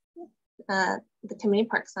Road, the community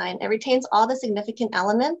park sign. It retains all the significant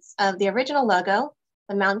elements of the original logo,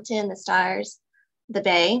 the mountain, the stars, the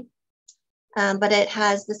bay, but it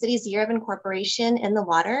has the city's year of incorporation in the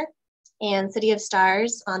water, and City of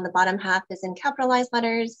Stars on the bottom half is in capitalized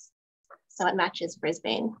letters, so it matches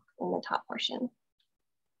Brisbane in the top portion.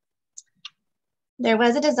 There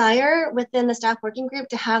was a desire within the staff working group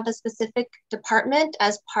to have the specific department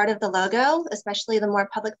as part of the logo, especially the more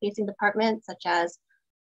public-facing departments such as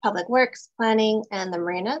Public Works, Planning, and the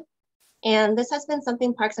Marina. And this has been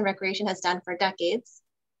something Parks and Recreation has done for decades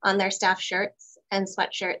on their staff shirts and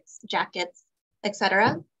sweatshirts, jackets,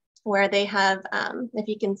 etc., where they have, if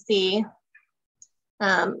you can see,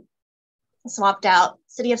 swapped out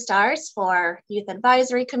City of Stars for Youth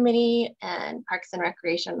Advisory Committee and Parks and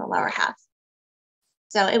Recreation in the lower half.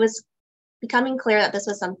 So it was becoming clear that this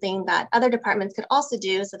was something that other departments could also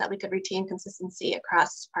do so that we could retain consistency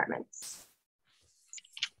across departments.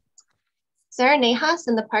 Sarah Nahas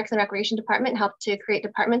in the Parks and Recreation Department helped to create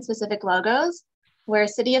department-specific logos where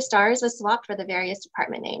City of Stars was swapped for the various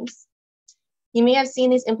department names. You may have seen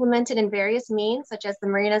these implemented in various means, such as the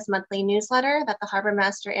Marina's monthly newsletter that the Harbor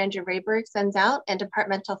Master Andrew Rayberg sends out, and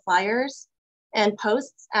departmental flyers and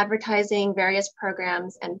posts advertising various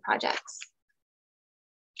programs and projects.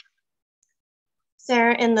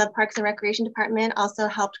 Sarah in the Parks and Recreation Department also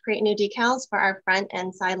helped create new decals for our front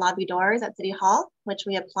and side lobby doors at City Hall, which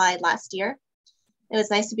we applied last year. It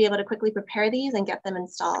was nice to be able to quickly prepare these and get them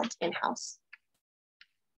installed in-house.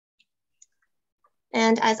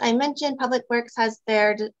 And as I mentioned, Public Works has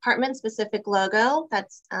their department-specific logo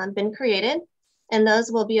that's been created, and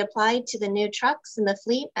those will be applied to the new trucks in the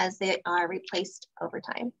fleet as they are replaced over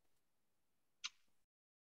time.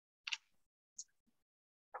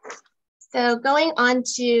 So going on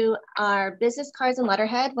to our business cards and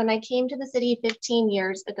letterhead, when I came to the city 15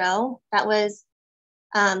 years ago, that was,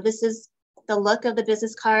 this is the look of the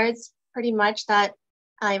business cards, pretty much that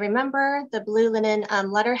I remember, the blue linen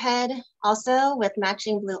letterhead, also with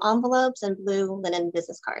matching blue envelopes and blue linen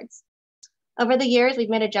business cards. Over the years, we've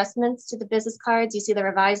made adjustments to the business cards. You see the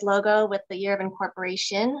revised logo with the year of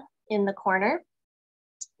incorporation in the corner.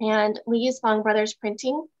 And we use Fong Brothers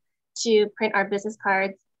Printing to print our business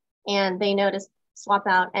cards, and they know to swap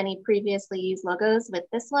out any previously used logos with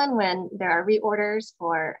this one when there are reorders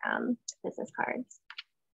for business cards.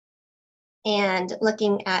 And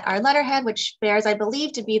looking at our letterhead, which bears, I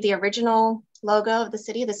believe, to be the original logo of the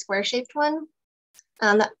city, the square-shaped one.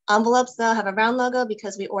 The envelopes, though, have a round logo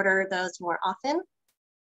because we order those more often.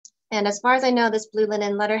 And as far as I know, this blue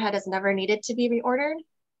linen letterhead has never needed to be reordered.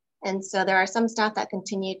 And so there are some staff that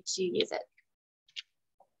continue to use it.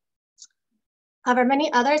 However,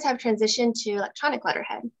 many others have transitioned to electronic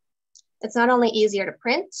letterhead. It's not only easier to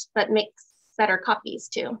print, but makes better copies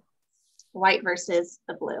too. White versus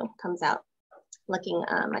the blue comes out looking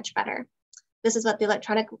much better. This is what the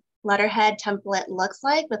electronic letterhead template looks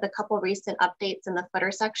like with a couple recent updates in the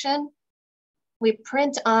footer section. We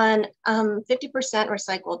print on 50%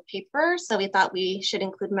 recycled paper, so we thought we should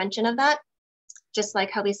include mention of that, just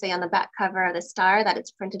like how we say on the back cover of the star that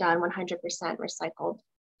it's printed on 100% recycled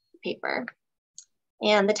paper.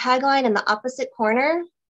 And the tagline in the opposite corner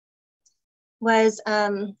was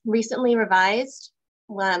recently revised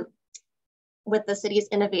with the city's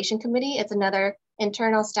innovation committee. It's another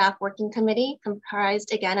internal staff working committee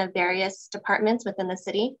comprised again of various departments within the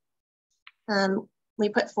city. We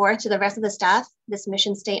put forth to the rest of the staff this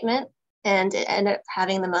mission statement, and it ended up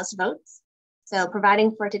having the most votes. So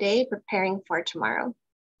providing for today, preparing for tomorrow.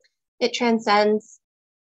 It transcends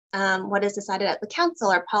what is decided at the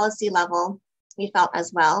council or policy level. We felt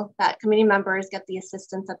as well that committee members get the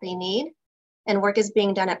assistance that they need, and work is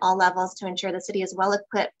being done at all levels to ensure the city is well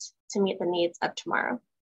equipped to meet the needs of tomorrow.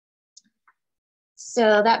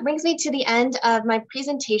 So that brings me to the end of my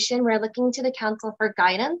presentation. We're looking to the council for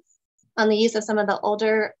guidance on the use of some of the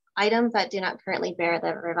older items that do not currently bear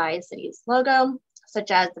the revised city's logo,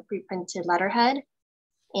 such as the pre-printed letterhead.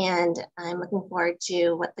 And I'm looking forward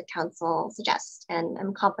to what the council suggests. And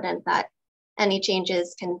I'm confident that any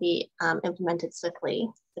changes can be implemented swiftly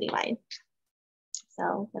citywide.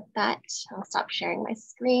 So with that, I'll stop sharing my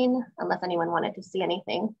screen unless anyone wanted to see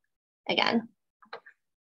anything again.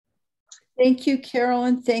 Thank you,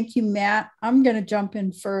 Carolyn. Thank you, Matt. I'm going to jump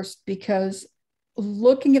in first because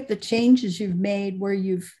looking at the changes you've made where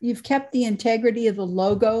you've kept the integrity of the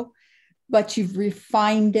logo, but you've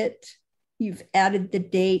refined it, you've added the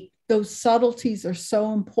date. Those subtleties are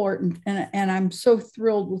so important, and I'm so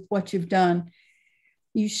thrilled with what you've done.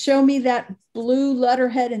 You show me that blue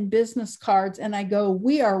letterhead and business cards, and I go,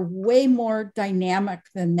 we are way more dynamic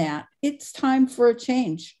than that. It's time for a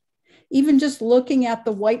change. Even just looking at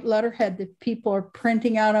the white letterhead that people are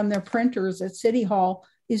printing out on their printers at City Hall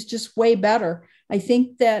is just way better. I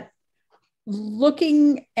think that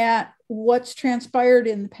looking at what's transpired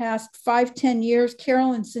in the past 5-10 years,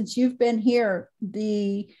 Carolyn, since you've been here,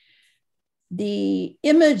 the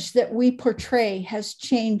image that we portray has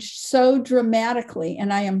changed so dramatically,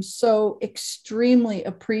 and I am so extremely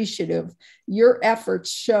appreciative. Your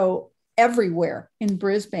efforts show everywhere in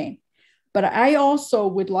Brisbane. But I also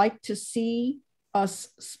would like to see us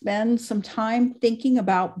spend some time thinking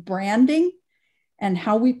about branding and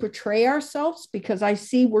how we portray ourselves, because I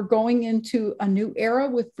see we're going into a new era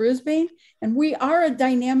with Brisbane, and we are a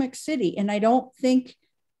dynamic city. And I don't think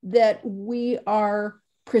that we are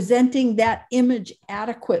presenting that image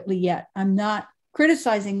adequately yet. I'm not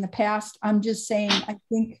criticizing the past. I'm just saying I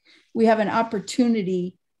think we have an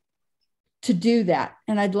opportunity to do that.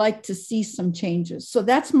 And I'd like to see some changes. So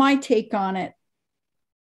that's my take on it.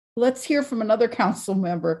 Let's hear from another council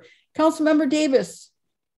member. Councilmember Davis.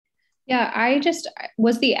 Yeah,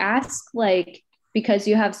 was the ask like, because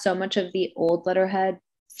you have so much of the old letterhead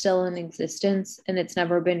still in existence and it's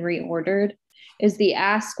never been reordered, is the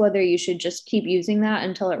ask whether you should just keep using that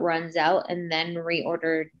until it runs out and then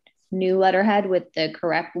reorder new letterhead with the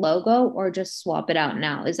correct logo, or just swap it out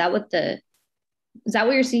now? Is that what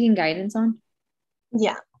you're seeking guidance on?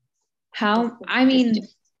 Yeah. How, I mean,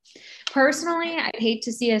 personally, I'd hate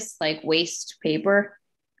to see us like waste paper.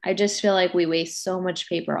 I just feel like we waste so much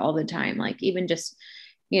paper all the time. Like even just,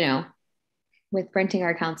 with printing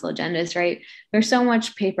our council agendas, right? There's so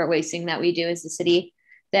much paper wasting that we do as a city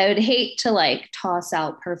that I would hate to like toss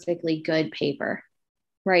out perfectly good paper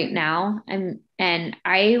right now. And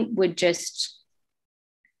I would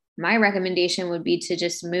my recommendation would be to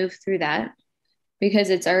just move through that because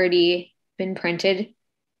it's already been printed.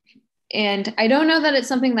 And I don't know that it's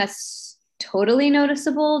something that's totally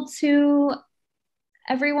noticeable to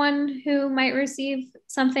everyone who might receive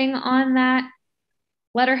something on that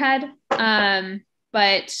letterhead.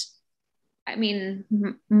 But I mean,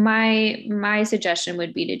 my suggestion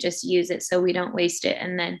would be to just use it so we don't waste it,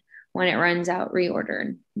 and then when it runs out,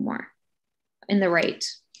 reorder more with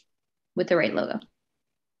the right logo.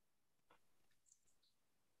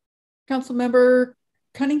 Councilmember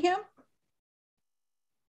Cunningham?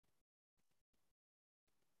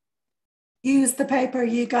 Use the paper.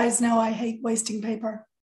 You guys know I hate wasting paper.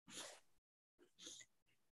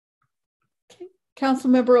 Okay.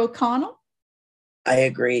 Councilmember O'Connell? I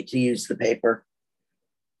agree to use the paper.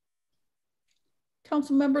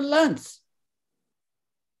 Councilmember Lentz?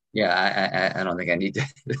 Yeah, I don't think I need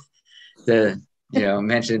to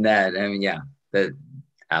mention that. I mean, yeah, that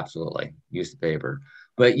absolutely use the paper.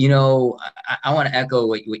 But I want to echo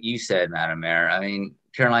what you said, Madam Mayor. I mean,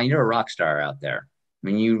 Caroline, you're a rock star out there. I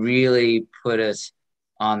mean, you really put us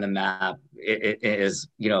on the map. It is,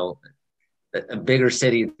 a bigger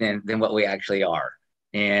city than what we actually are.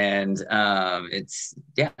 And the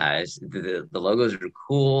logos are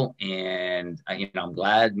cool. And, I'm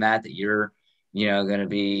glad, Matt, that you're, going to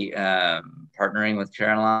be partnering with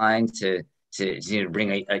Caroline to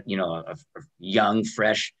bring a young,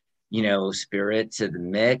 fresh, spirit to the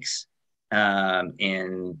mix.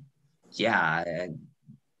 And yeah,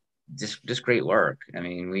 just great work. I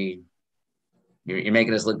mean, you're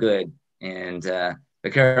making us look good. And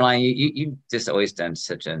but Caroline, you just always done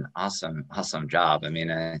such an awesome job. I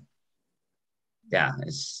mean,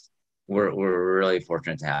 we're really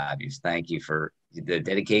fortunate to have you. Thank you for the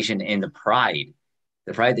dedication and the pride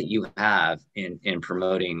that you have in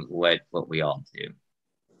promoting what we all do.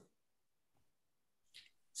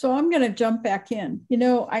 So I'm going to jump back in.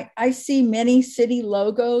 I see many city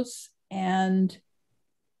logos and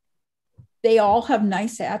they all have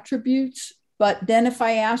nice attributes. But then if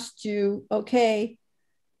I asked you, okay,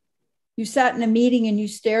 you sat in a meeting and you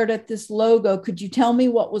stared at this logo, could you tell me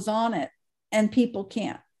what was on it? And people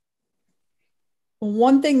can't.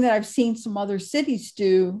 One thing that I've seen some other cities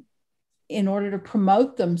do in order to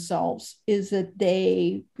promote themselves is that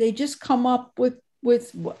they just come up with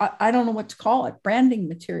I don't know what to call it, branding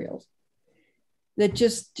materials that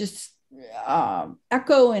just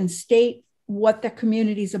echo and state what the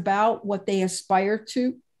community's about, what they aspire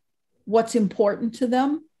to, what's important to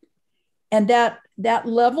them. And that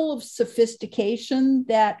level of sophistication,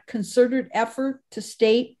 that concerted effort to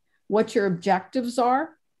state what your objectives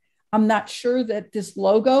are. I'm not sure that this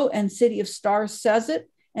logo and City of Stars says it,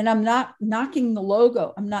 and I'm not knocking the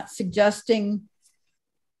logo. I'm not suggesting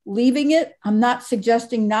leaving it. I'm not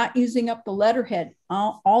suggesting not using up the letterhead.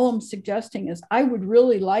 All I'm suggesting is I would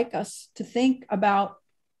really like us to think about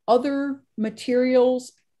other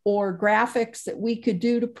materials or graphics that we could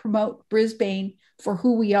do to promote Brisbane for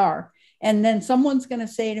who we are. And then someone's going to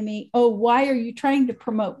say to me, oh, why are you trying to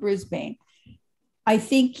promote Brisbane? I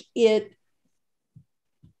think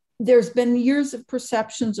there's been years of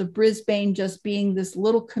perceptions of Brisbane just being this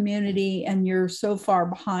little community and you're so far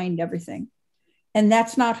behind everything. And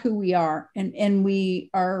that's not who we are. And we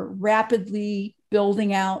are rapidly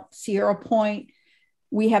building out Sierra Point.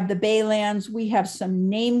 We have the Baylands. We have some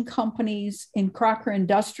name companies in Crocker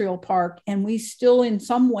Industrial Park, and we still in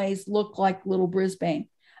some ways look like little Brisbane.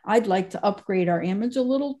 I'd like to upgrade our image a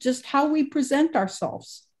little, just how we present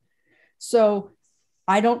ourselves. So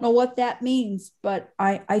I don't know what that means, but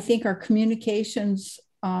I think our communications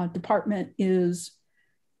department is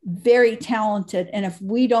very talented. And if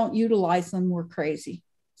we don't utilize them, we're crazy.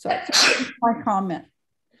 So that's my comment.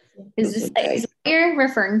 Is what you're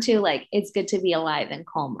referring to, like, it's good to be alive in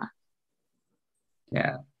Colma?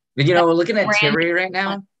 Yeah. But we're looking at Terry right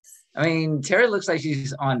now. I mean, Terry looks like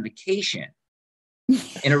she's on vacation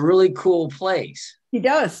in a really cool place. He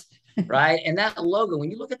does. Right. And that logo, when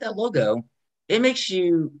you look at that logo, it makes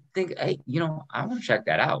you think, hey, I want to check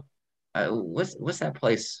that out. What's that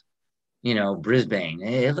place? Brisbane.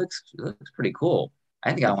 It looks pretty cool.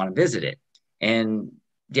 I think I want to visit it. And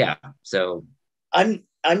yeah, so I'm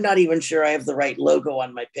not even sure I have the right logo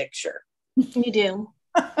on my picture. You do.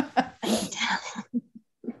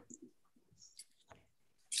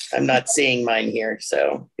 I'm not seeing mine here,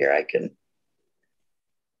 so here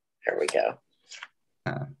we go.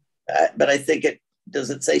 But I think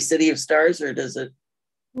does it say City of Stars or does it?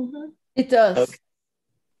 Mm-hmm. It does. Okay.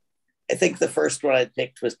 I think the first one I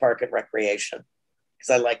picked was Park and Recreation because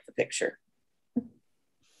I like the picture.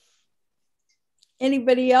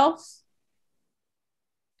 Anybody else?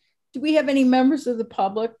 Do we have any members of the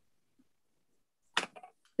public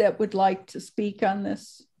that would like to speak on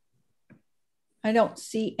this? I don't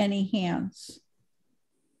see any hands.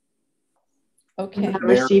 Okay. I haven't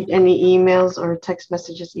received any emails or text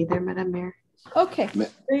messages either, Madam Mayor. Okay.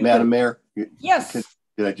 Madam Mayor? Yes.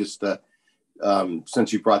 Could I just,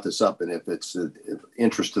 since you brought this up, and if it's of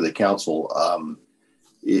interest to the council,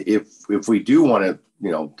 if we do want to,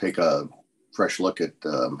 take a fresh look at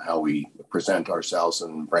how we present ourselves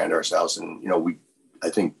and brand ourselves, and I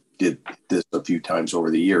think did this a few times over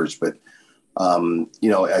the years, but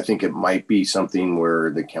I think it might be something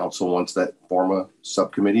where the council wants that form a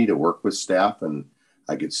subcommittee to work with staff, and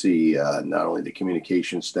I could see not only the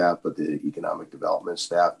communication staff but the economic development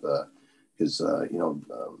staff, because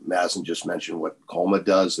Madison just mentioned what Colma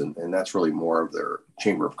does, and that's really more of their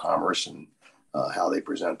Chamber of Commerce and how they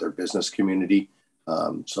present their business community.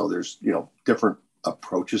 So there's different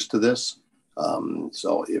approaches to this.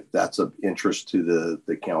 So if that's of interest to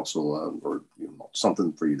the council, or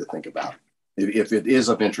something for you to think about. If it is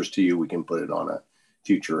of interest to you, we can put it on a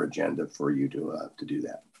future agenda for you to do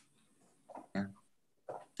that. Yeah.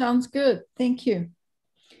 Sounds good. Thank you.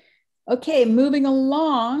 Okay, moving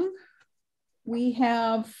along, we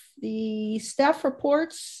have the staff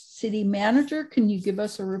reports. City manager, can you give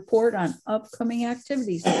us a report on upcoming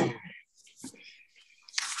activities?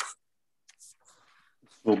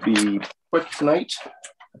 Will be quick tonight.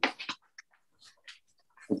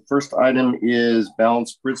 The first item is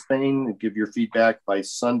Balance Brisbane. Give your feedback by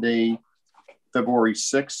Sunday, February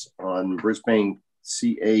 6th on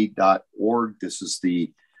brisbaneca.org. This is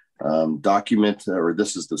the document, or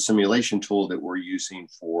this is the simulation tool that we're using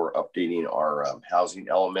for updating our housing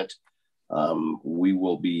element. We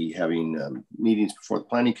will be having meetings before the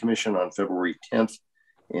Planning Commission on February 10th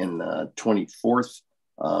and 24th.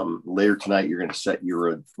 Later tonight, you're going to set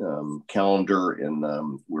your calendar, and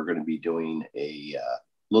we're going to be doing a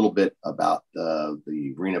little bit about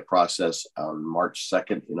the RENA process on March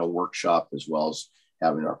 2nd in a workshop, as well as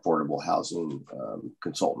having our affordable housing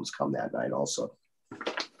consultants come that night also.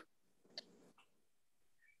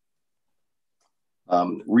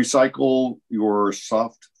 Recycle your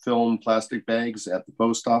soft film plastic bags at the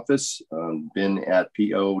post office, bin at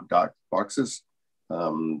PO boxes.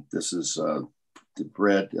 This is the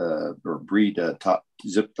breed top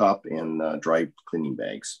zip top and dry cleaning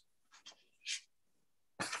bags.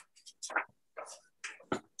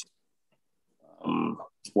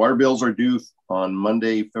 Water bills are due on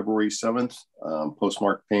Monday, February 7th.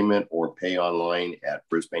 Postmark payment or pay online at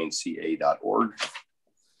brisbaneca.org.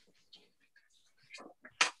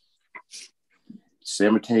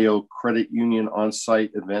 San Mateo Credit Union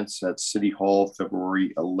on-site events at City Hall,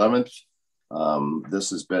 February 11th.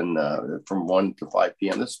 This has been from 1 to 5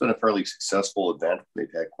 p.m. This has been a fairly successful event. They've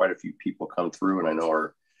had quite a few people come through, and I know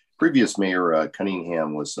our previous mayor,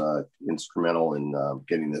 Cunningham, was instrumental in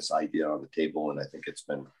getting this idea on the table, and I think it's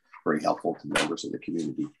been very helpful to members of the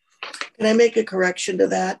community. Can I make a correction to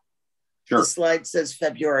that? Sure. The slide says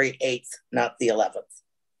February 8th, not the 11th.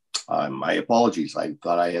 My apologies. I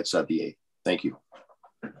thought I had said the 8th. Thank you.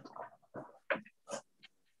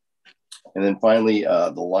 And then finally,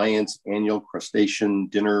 the Lions annual crustacean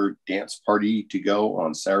dinner dance party to go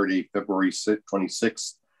on Saturday, February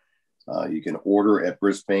 26th. You can order at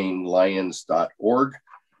brisbanelions.org.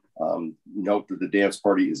 Note that the dance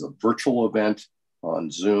party is a virtual event on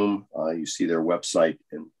Zoom. You see their website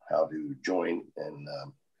and how to join and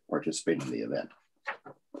participate in the event.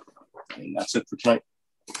 And that's it for tonight.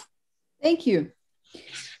 Thank you.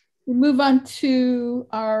 We move on to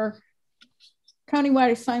our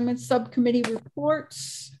countywide assignment subcommittee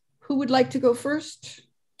reports. Who would like to go first?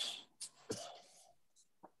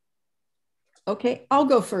 Okay, I'll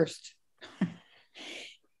go first.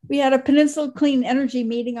 We had a Peninsula Clean Energy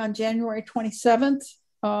meeting on January 27th.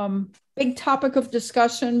 Big topic of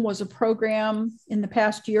discussion was a program in the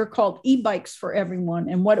past year called e-bikes for everyone.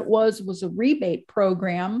 And what it was a rebate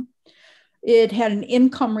program. It had an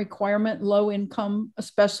income requirement, low income,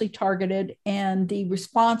 especially targeted, and the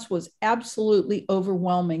response was absolutely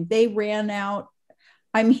overwhelming. They ran out,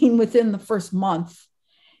 within the first month,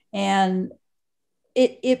 and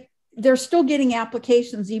they're still getting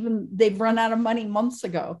applications, even they've run out of money months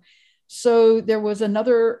ago. So there was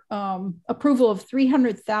another approval of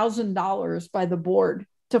 $300,000 by the board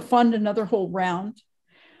to fund another whole round.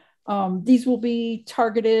 These will be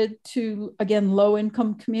targeted to, again,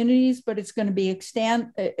 low-income communities, but it's going to be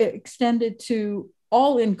extended to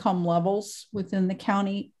all income levels within the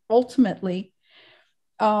county. Ultimately,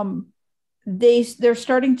 they're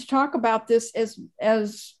starting to talk about this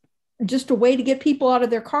as just a way to get people out of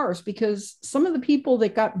their cars, because some of the people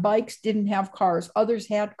that got bikes didn't have cars, others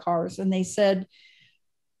had cars, and they said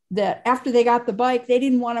that after they got the bike, they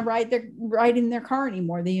didn't want to ride in their car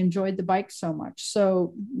anymore. They enjoyed the bike so much.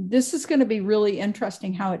 So this is going to be really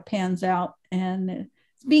interesting how it pans out, and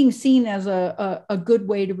it's being seen as a good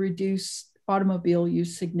way to reduce automobile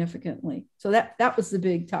use significantly. So that was the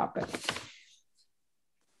big topic.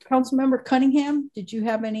 Councilmember Cunningham, did you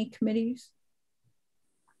have any committees?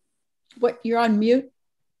 What, you're on mute?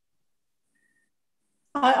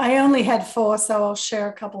 I only had 4, so I'll share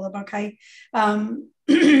a couple of them, okay?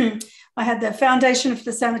 I had the Foundation for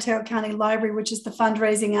the San Mateo County Library, which is the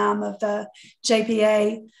fundraising arm of the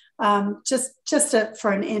JPA,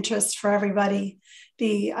 for an interest for everybody.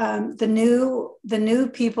 The new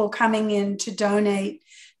people coming in to donate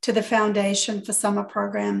to the foundation for summer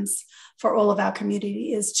programs for all of our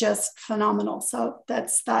community is just phenomenal. So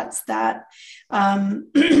that's that.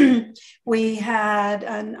 We had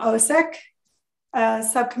an OSEC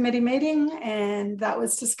subcommittee meeting, and that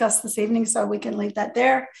was discussed this evening, so we can leave that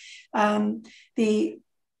there. I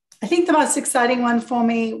think the most exciting one for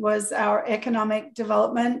me was our economic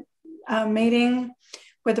development meeting,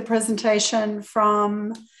 with a presentation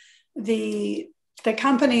from the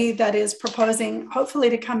company that is proposing,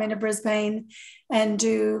 hopefully, to come into Brisbane and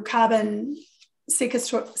do carbon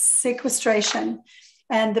sequestration.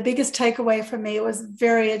 And the biggest takeaway for me, it was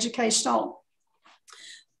very educational.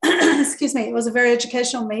 Excuse me, it was a very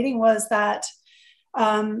educational meeting, was that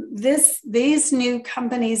these new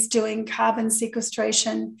companies doing carbon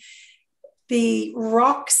sequestration, the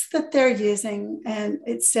rocks that they're using, and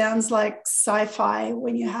it sounds like sci-fi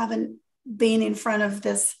when you haven't been in front of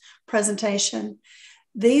this presentation,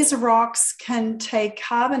 these rocks can take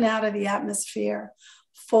carbon out of the atmosphere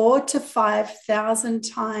 4,000 to 5,000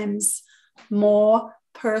 times more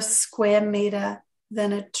per square meter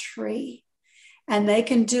than a tree. And they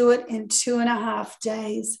can do it in 2.5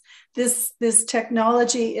 days. This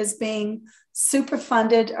technology is being super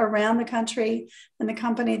funded around the country, and the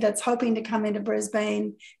company that's hoping to come into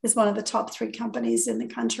Brisbane is one of the top 3 companies in the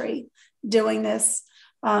country doing this.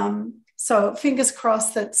 So fingers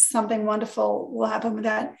crossed that something wonderful will happen with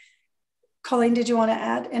that. Colleen, did you want to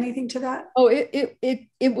add anything to that? Oh,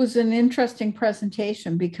 it was an interesting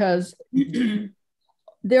presentation, because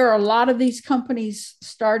there are a lot of these companies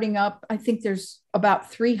starting up. I think there's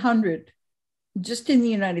about 300 just in the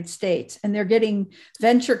United States, and they're getting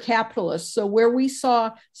venture capitalists. So where we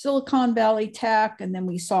saw Silicon Valley tech, and then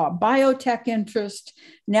we saw biotech interest,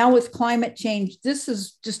 now with climate change, this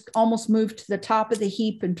has just almost moved to the top of the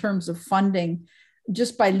heap in terms of funding,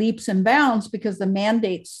 just by leaps and bounds, because the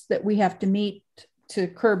mandates that we have to meet to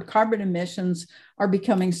curb carbon emissions are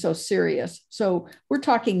becoming so serious. So we're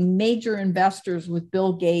talking major investors with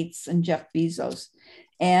Bill Gates and Jeff Bezos.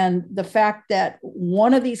 And the fact that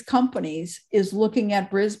one of these companies is looking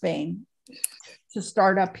at Brisbane to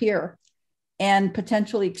start up here and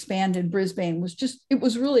potentially expand in Brisbane it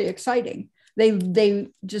was really exciting. They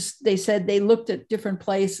said they looked at different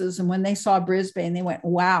places, and when they saw Brisbane, they went,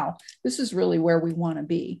 wow, this is really where we want to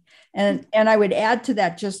be. And I would add to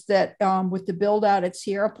that, just that with the build out at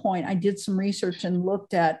Sierra Point, I did some research and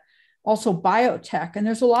looked at also biotech, and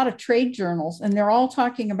there's a lot of trade journals, and they're all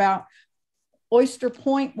talking about Oyster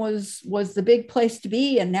Point was the big place to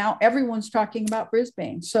be, and now everyone's talking about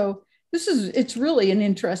Brisbane. So it's really an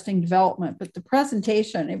interesting development. But the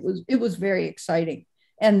presentation, it was very exciting,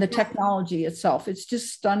 and the technology itself, it's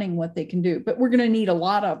just stunning what they can do. But we're going to need a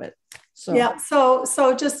lot of it. So yeah, so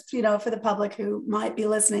just for the public who might be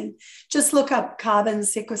listening, just look up carbon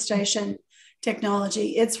sequestration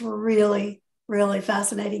technology. It's really, really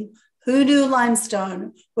fascinating. Who knew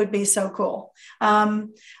limestone would be so cool?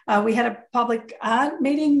 We had a public art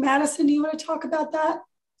meeting. Madison, do you want to talk about that?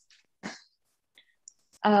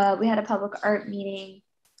 We had a public art meeting.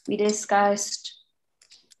 We discussed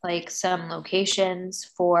like some locations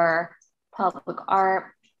for public art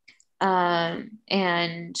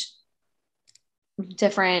and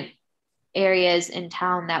different areas in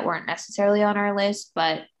town that weren't necessarily on our list,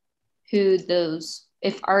 but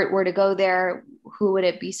if art were to go there, who would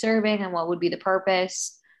it be serving and what would be the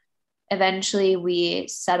purpose? Eventually, we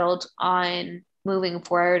settled on moving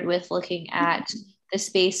forward with looking at the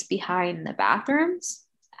space behind the bathrooms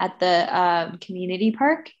at the community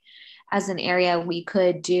park as an area we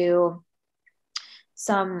could do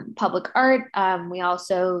some public art. We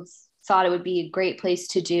also thought it would be a great place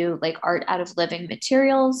to do like art out of living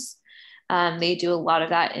materials. They do a lot of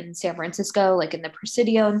that in San Francisco, like in the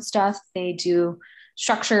Presidio and stuff. They do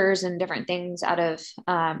structures and different things out of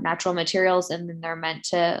natural materials, and then they're meant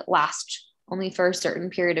to last only for a certain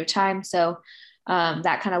period of time. So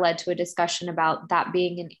that kind of led to a discussion about that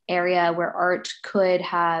being an area where art could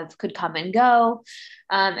come and go.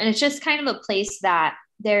 And it's just kind of a place that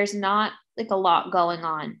there's not like a lot going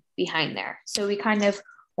on behind there. So we kind of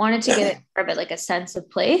wanted to give it more of it like a sense of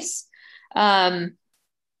place. And,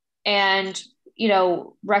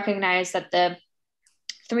 recognize that the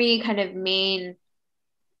 3 kind of main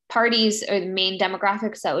parties or the main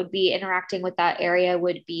demographics that would be interacting with that area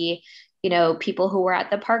would be, people who were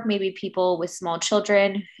at the park, maybe people with small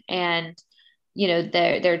children and,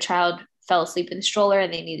 their child fell asleep in the stroller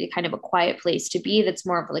and they needed kind of a quiet place to be. That's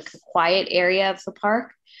more of like the quiet area of the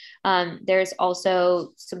park. There's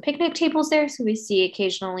also some picnic tables there. So we see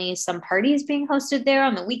occasionally some parties being hosted there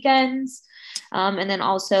on the weekends. And then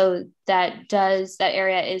also that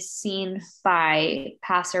area is seen by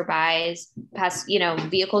passerbys,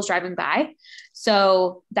 vehicles driving by.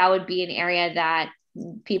 So that would be an area that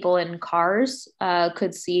people in cars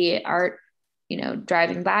could see art,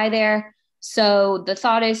 driving by there. So the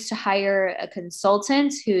thought is to hire a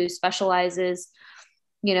consultant who specializes,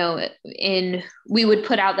 we would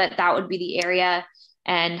put out that would be the area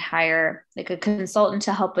and hire like a consultant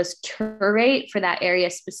to help us curate for that area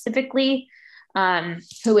specifically,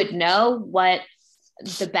 who would know what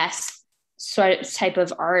the best sort of type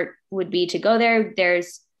of art would be to go there.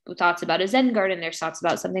 There's thoughts about a Zen garden, there's thoughts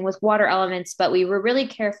about something with water elements, but we were really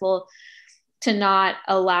careful to not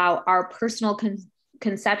allow our personal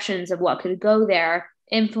conceptions of what could go there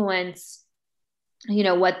influence,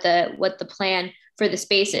 what the plan for the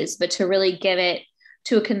space is, but to really give it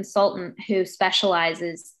to a consultant who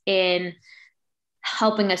specializes in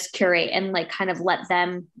helping us curate and like kind of let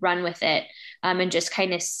them run with it, and just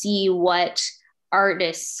kind of see what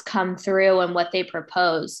artists come through and what they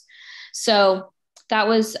propose. So that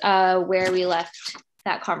was where we left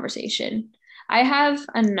that conversation. I have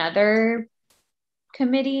another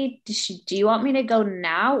committee. Do you want me to go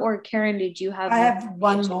now, or Karen, did you have? I have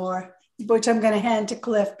one more, which I'm going to hand to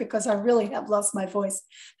Cliff because I really have lost my voice.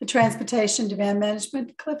 The transportation demand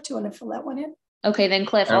management. Cliff, do you want to fill that one in? Okay, then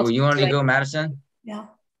Cliff. You want to go, Madison? Yeah.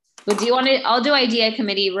 But do you want to? I'll do idea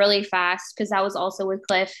committee really fast because that was also with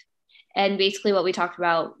Cliff, and basically what we talked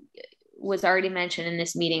about was already mentioned in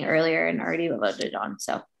this meeting earlier and already voted on.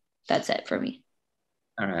 So that's it for me.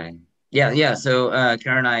 All right. Yeah. So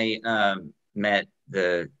Karen and I met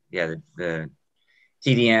the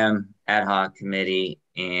TDM ad hoc committee,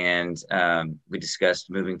 and we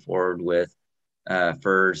discussed moving forward with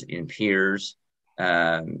FERS and peers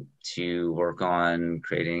to work on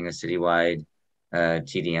creating a citywide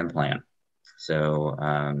TDM plan. So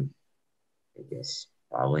I guess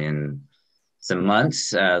probably in some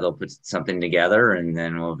months they'll put something together, and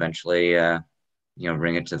then we'll eventually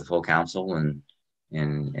bring it to the full council and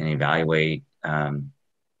evaluate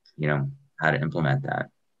how to implement that.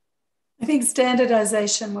 I think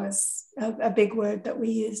standardization was a big word that we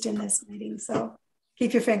used in this meeting. So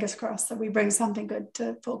keep your fingers crossed that we bring something good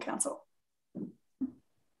to full council.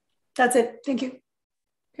 That's it. Thank you.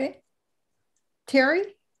 Okay.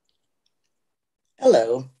 Terry?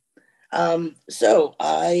 Hello. So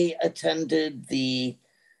I attended the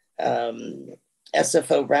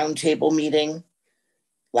SFO roundtable meeting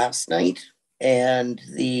last night, and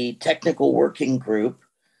the technical working group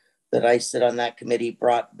that I sit on that committee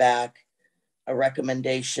brought back a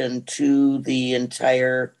recommendation to the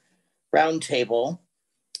entire roundtable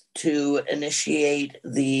to initiate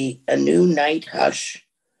a new night hush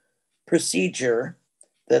procedure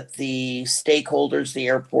that the stakeholders, the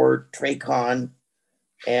airport, TRACON,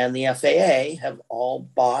 and the FAA have all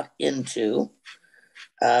bought into.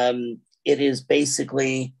 It is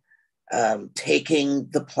basically taking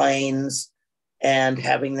the planes and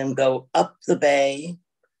having them go up the bay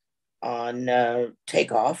on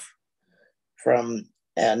takeoff from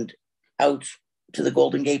and out to the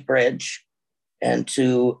Golden Gate Bridge and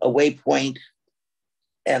to a waypoint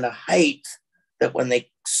and a height that when they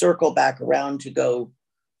circle back around to go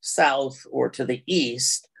south or to the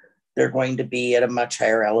east, they're going to be at a much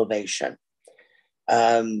higher elevation.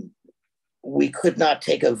 We could not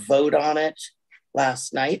take a vote on it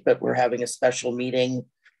last night, but we're having a special meeting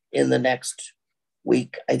in the next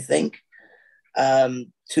week, I think,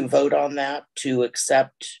 to vote on that, to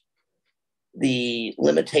accept the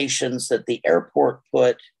limitations that the airport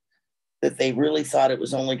put, that they really thought it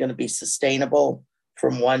was only going to be sustainable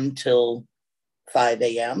from 1 till 5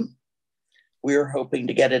 a.m. We're hoping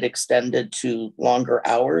to get it extended to longer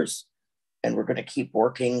hours, and we're going to keep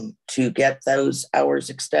working to get those hours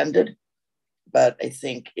extended. But I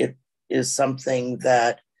think it is something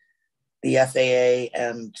that the FAA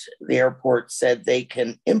and the airport said they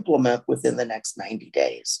can implement within the next 90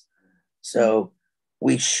 days. So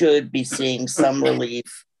we should be seeing some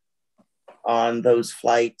relief on those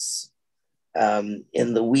flights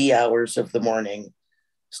in the wee hours of the morning,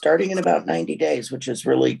 starting in about 90 days, which is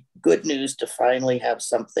really good news to finally have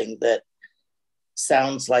something that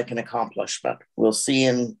sounds like an accomplishment. We'll see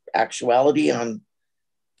in actuality on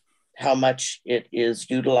how much it is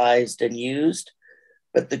utilized and used,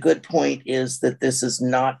 But the good point is that this is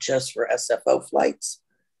not just for SFO flights.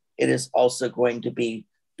 It is also going to be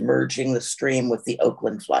merging the stream with the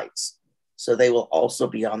Oakland flights. So they will also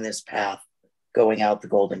be on this path going out the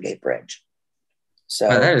Golden Gate Bridge. So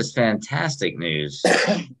that is fantastic news,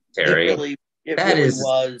 Terry. It really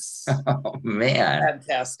was oh, man.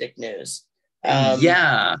 fantastic news.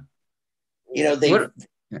 Yeah. You know, they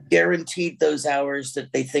guaranteed those hours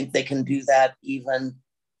that they think they can do that even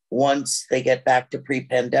once they get back to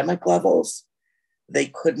pre-pandemic levels. They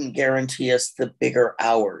couldn't guarantee us the bigger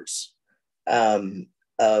hours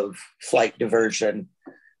of flight diversion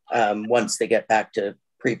once they get back to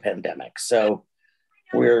pre-pandemic. So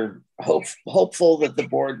we're hopeful that the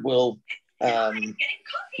board will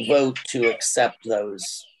vote to accept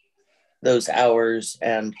those hours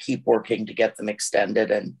and keep working to get them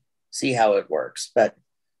extended and see how it works. But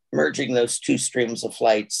merging those two streams of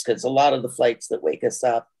flights, because a lot of the flights that wake us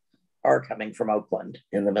up are coming from Oakland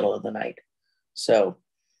in the middle of the night. So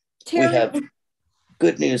Terry, we have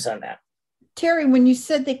good news on that. Terry, when you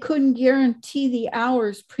said they couldn't guarantee the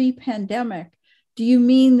hours pre-pandemic, do you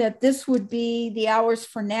mean that this would be the hours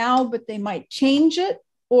for now, but they might change it?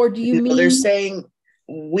 Or do you mean? They're saying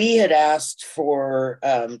we had asked for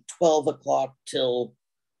 12 o'clock till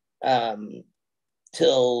 5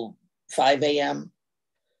 a.m.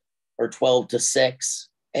 or 12 to 6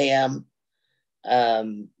 a.m.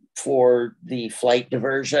 For the flight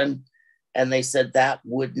diversion. And they said that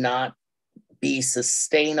would not be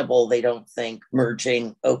sustainable, they don't think,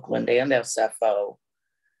 merging Oakland and SFO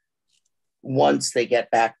once they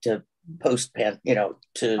get back to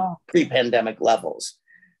pre-pandemic levels.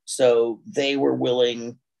 So they were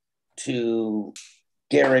willing to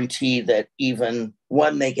guarantee that even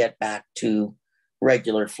when they get back to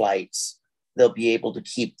regular flights, they'll be able to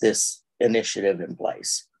keep this initiative in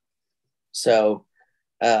place. So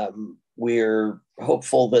we're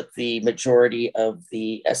hopeful that the majority of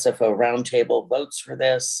the SFO roundtable votes for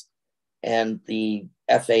this, and the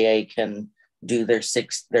FAA can do their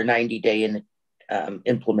 90-day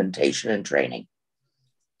implementation and training.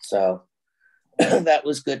 So that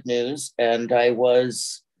was good news. And I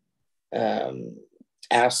was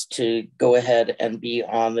asked to go ahead and be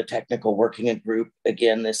on the technical working group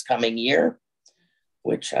again this coming year,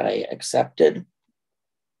 which I accepted.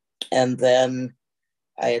 And then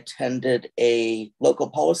I attended a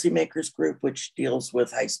local policymakers group, which deals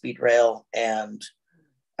with high-speed rail and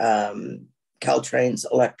Caltrain's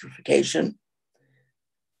electrification.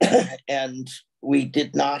 And we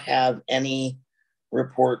did not have any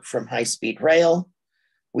report from high-speed rail.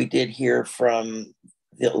 We did hear from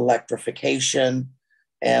the electrification,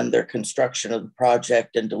 and their construction of the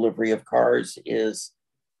project and delivery of cars is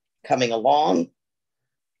coming along.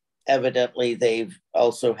 Evidently, they've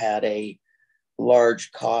also had a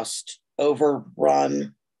large cost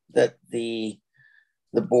overrun that the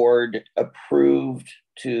board approved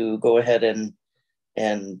to go ahead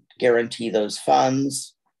and guarantee those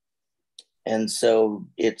funds. And so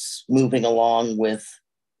it's moving along with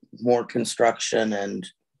more construction, and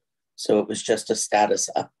so it was just a status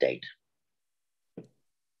update.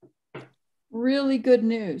 Really good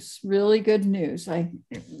news, really good news. A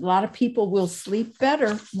lot of people will sleep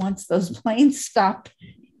better once those planes stop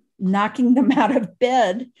knocking them out of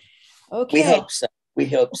bed. Okay. We hope so. We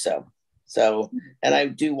hope so. So, and I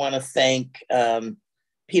do want to thank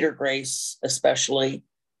Peter Grace, especially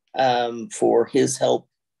for his help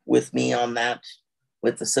with me on that,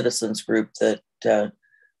 with the citizens group, that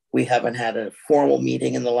we haven't had a formal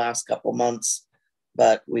meeting in the last couple months,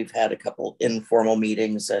 but we've had a couple informal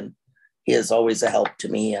meetings, and he is always a help to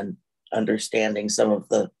me in understanding some of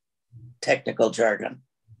the technical jargon.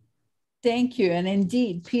 Thank you. And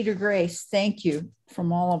indeed, Peter Grace, thank you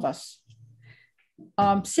from all of us.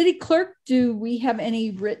 City Clerk, do we have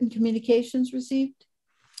any written communications received?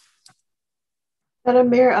 Madam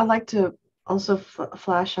Mayor, I'd like to also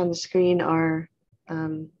flash on the screen our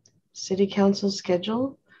City Council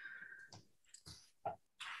schedule.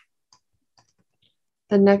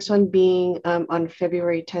 The next one being on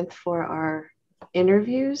February 10th for our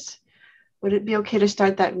interviews. Would it be okay to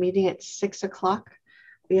start that meeting at 6 o'clock?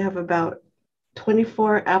 We have about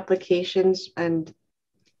 24 applications and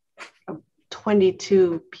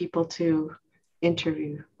 22 people to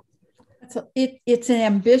interview. It's an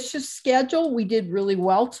ambitious schedule. We did really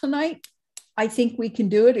well tonight. I think we can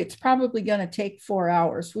do it. It's probably going to take 4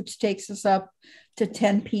 hours, which takes us up to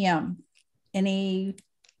 10 p.m. Any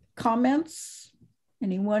comments?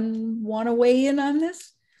 Anyone want to weigh in on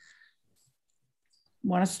this?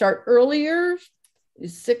 Want to start earlier?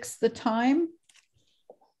 Is 6 the time?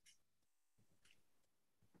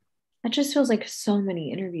 That just feels like so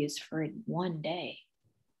many interviews for one day.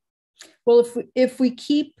 Well, if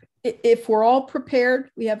we're all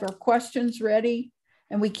prepared, we have our questions ready,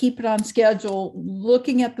 and we keep it on schedule,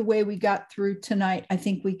 looking at the way we got through tonight, I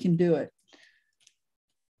think we can do it.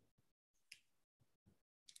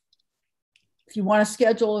 If you want to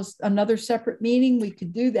schedule another separate meeting, we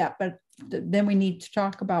could do that, but then we need to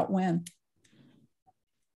talk about when.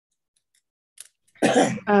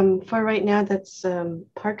 For right now, that's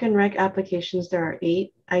Park and Rec applications, there are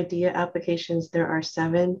 8. IDEA applications, there are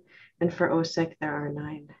 7. And for OSEC, there are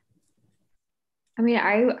 9. I mean,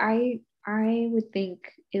 I would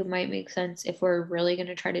think it might make sense if we're really going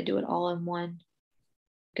to try to do it all in one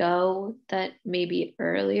go, that maybe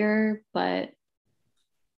earlier. But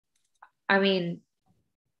I mean,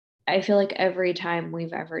 I feel like every time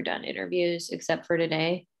we've ever done interviews, except for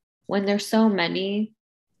today, when there's so many,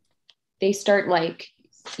 they start like,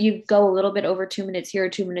 you go a little bit over 2 minutes here,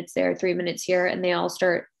 2 minutes there, 3 minutes here, and they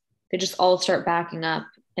just all start backing up.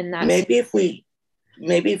 And that's maybe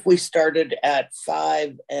if we started at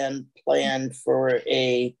 5 and planned for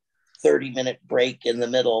a 30-minute break in the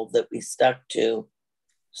middle that we stuck to,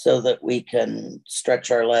 so that we can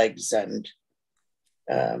stretch our legs and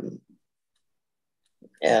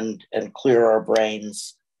clear our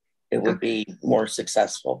brains, it would be more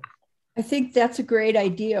successful. I think that's a great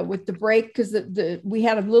idea with the break, because we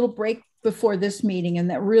had a little break before this meeting, and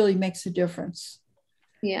that really makes a difference.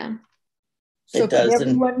 Yeah. So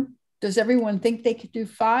does everyone think they could do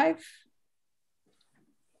 5?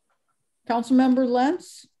 Councilmember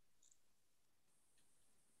Lentz?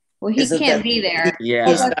 Well, he can't be there. Yeah.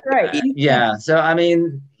 Oh, that's right. Yeah. So, I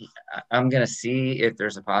mean, I'm going to see if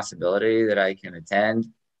there's a possibility that I can attend,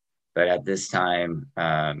 but at this time,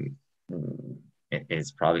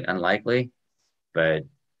 it's probably unlikely, but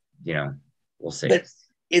we'll see. But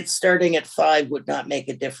it's starting at 5 would not make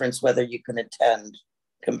a difference whether you can attend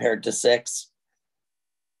compared to 6.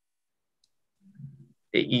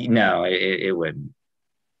 No, it wouldn't.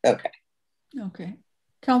 Okay. Okay.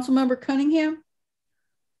 Councilmember Cunningham,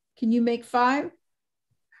 can you make 5?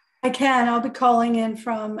 I can. I'll be calling in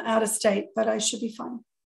from out of state, but I should be fine.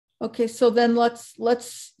 Okay, so then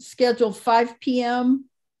let's schedule 5 p.m.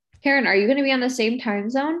 Karen, are you going to be on the same time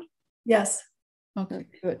zone? Yes. Okay,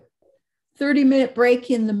 good. 30-minute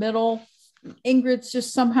break in the middle. Ingrid's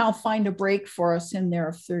just somehow find a break for us in there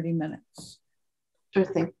of 30 minutes. Sure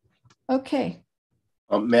thing. Okay.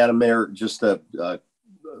 Madam Mayor, just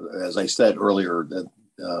as I said earlier, that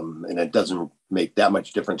and it doesn't make that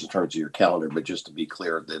much difference in terms of your calendar, but just to be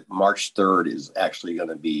clear, that March 3rd is actually going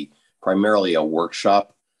to be primarily a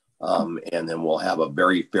workshop, and then we'll have a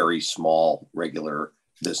very, very small regular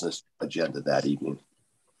business agenda that evening.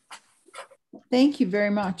 Thank you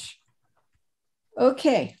very much.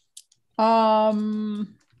 Okay. Oral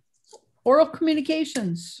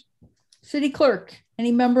communications. City Clerk,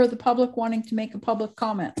 any member of the public wanting to make a public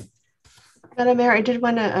comment? Madam Mayor, I did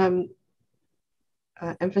want to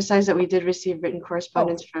emphasize that we did receive written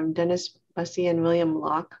correspondence from Dennis Bussey and William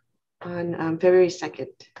Locke on February 2nd.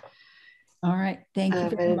 All right, thank you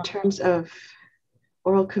very much. In terms of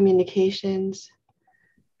oral communications,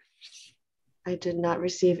 I did not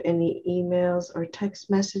receive any emails or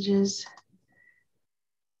text messages,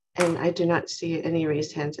 and I do not see any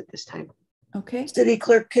raised hands at this time. Okay. City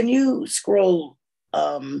Clerk, can you scroll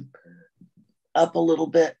up a little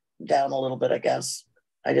bit, down a little bit, I guess.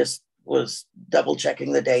 I just was double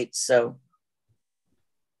checking the dates, so.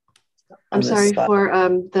 I'm sorry, for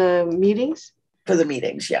the meetings? For the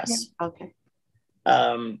meetings, yes. Yeah. Okay.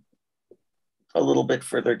 A little bit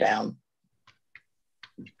further down.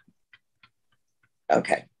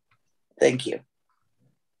 Okay, thank you.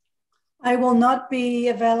 I will not be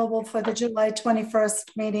available for the July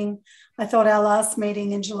 21st meeting. I thought our last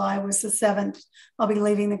meeting in July was the 7th. I'll be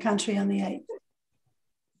leaving the country on the 8th.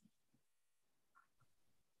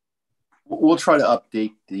 We'll try to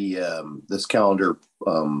update the this calendar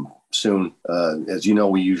soon. As you know,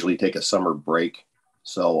 we usually take a summer break.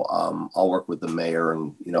 So I'll work with the mayor,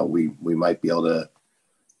 and we might be able to.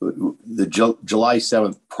 The July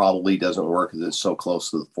 7th probably doesn't work because it's so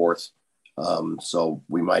close to the 4th. So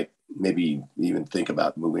we might maybe even think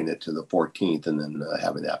about moving it to the 14th and then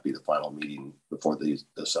having that be the final meeting before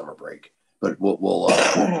the summer break. But we'll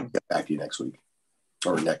get back to you next week,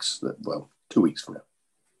 or 2 weeks from now.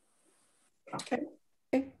 Okay.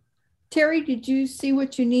 Terry, did you see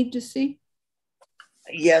what you need to see?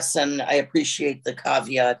 Yes, and I appreciate the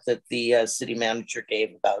caveat that the city manager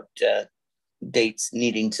gave about dates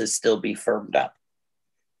needing to still be firmed up.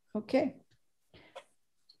 Okay.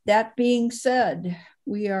 That being said,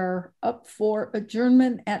 we are up for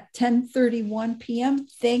adjournment at 10:31 p.m.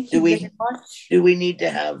 Thank you very much. Do we need to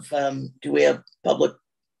have, do we have public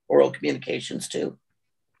oral communications too?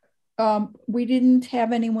 We didn't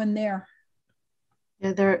have anyone there.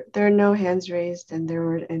 Yeah, there are no hands raised, and there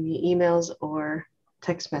weren't any emails or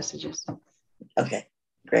text messages. Okay,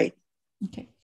 great. Okay.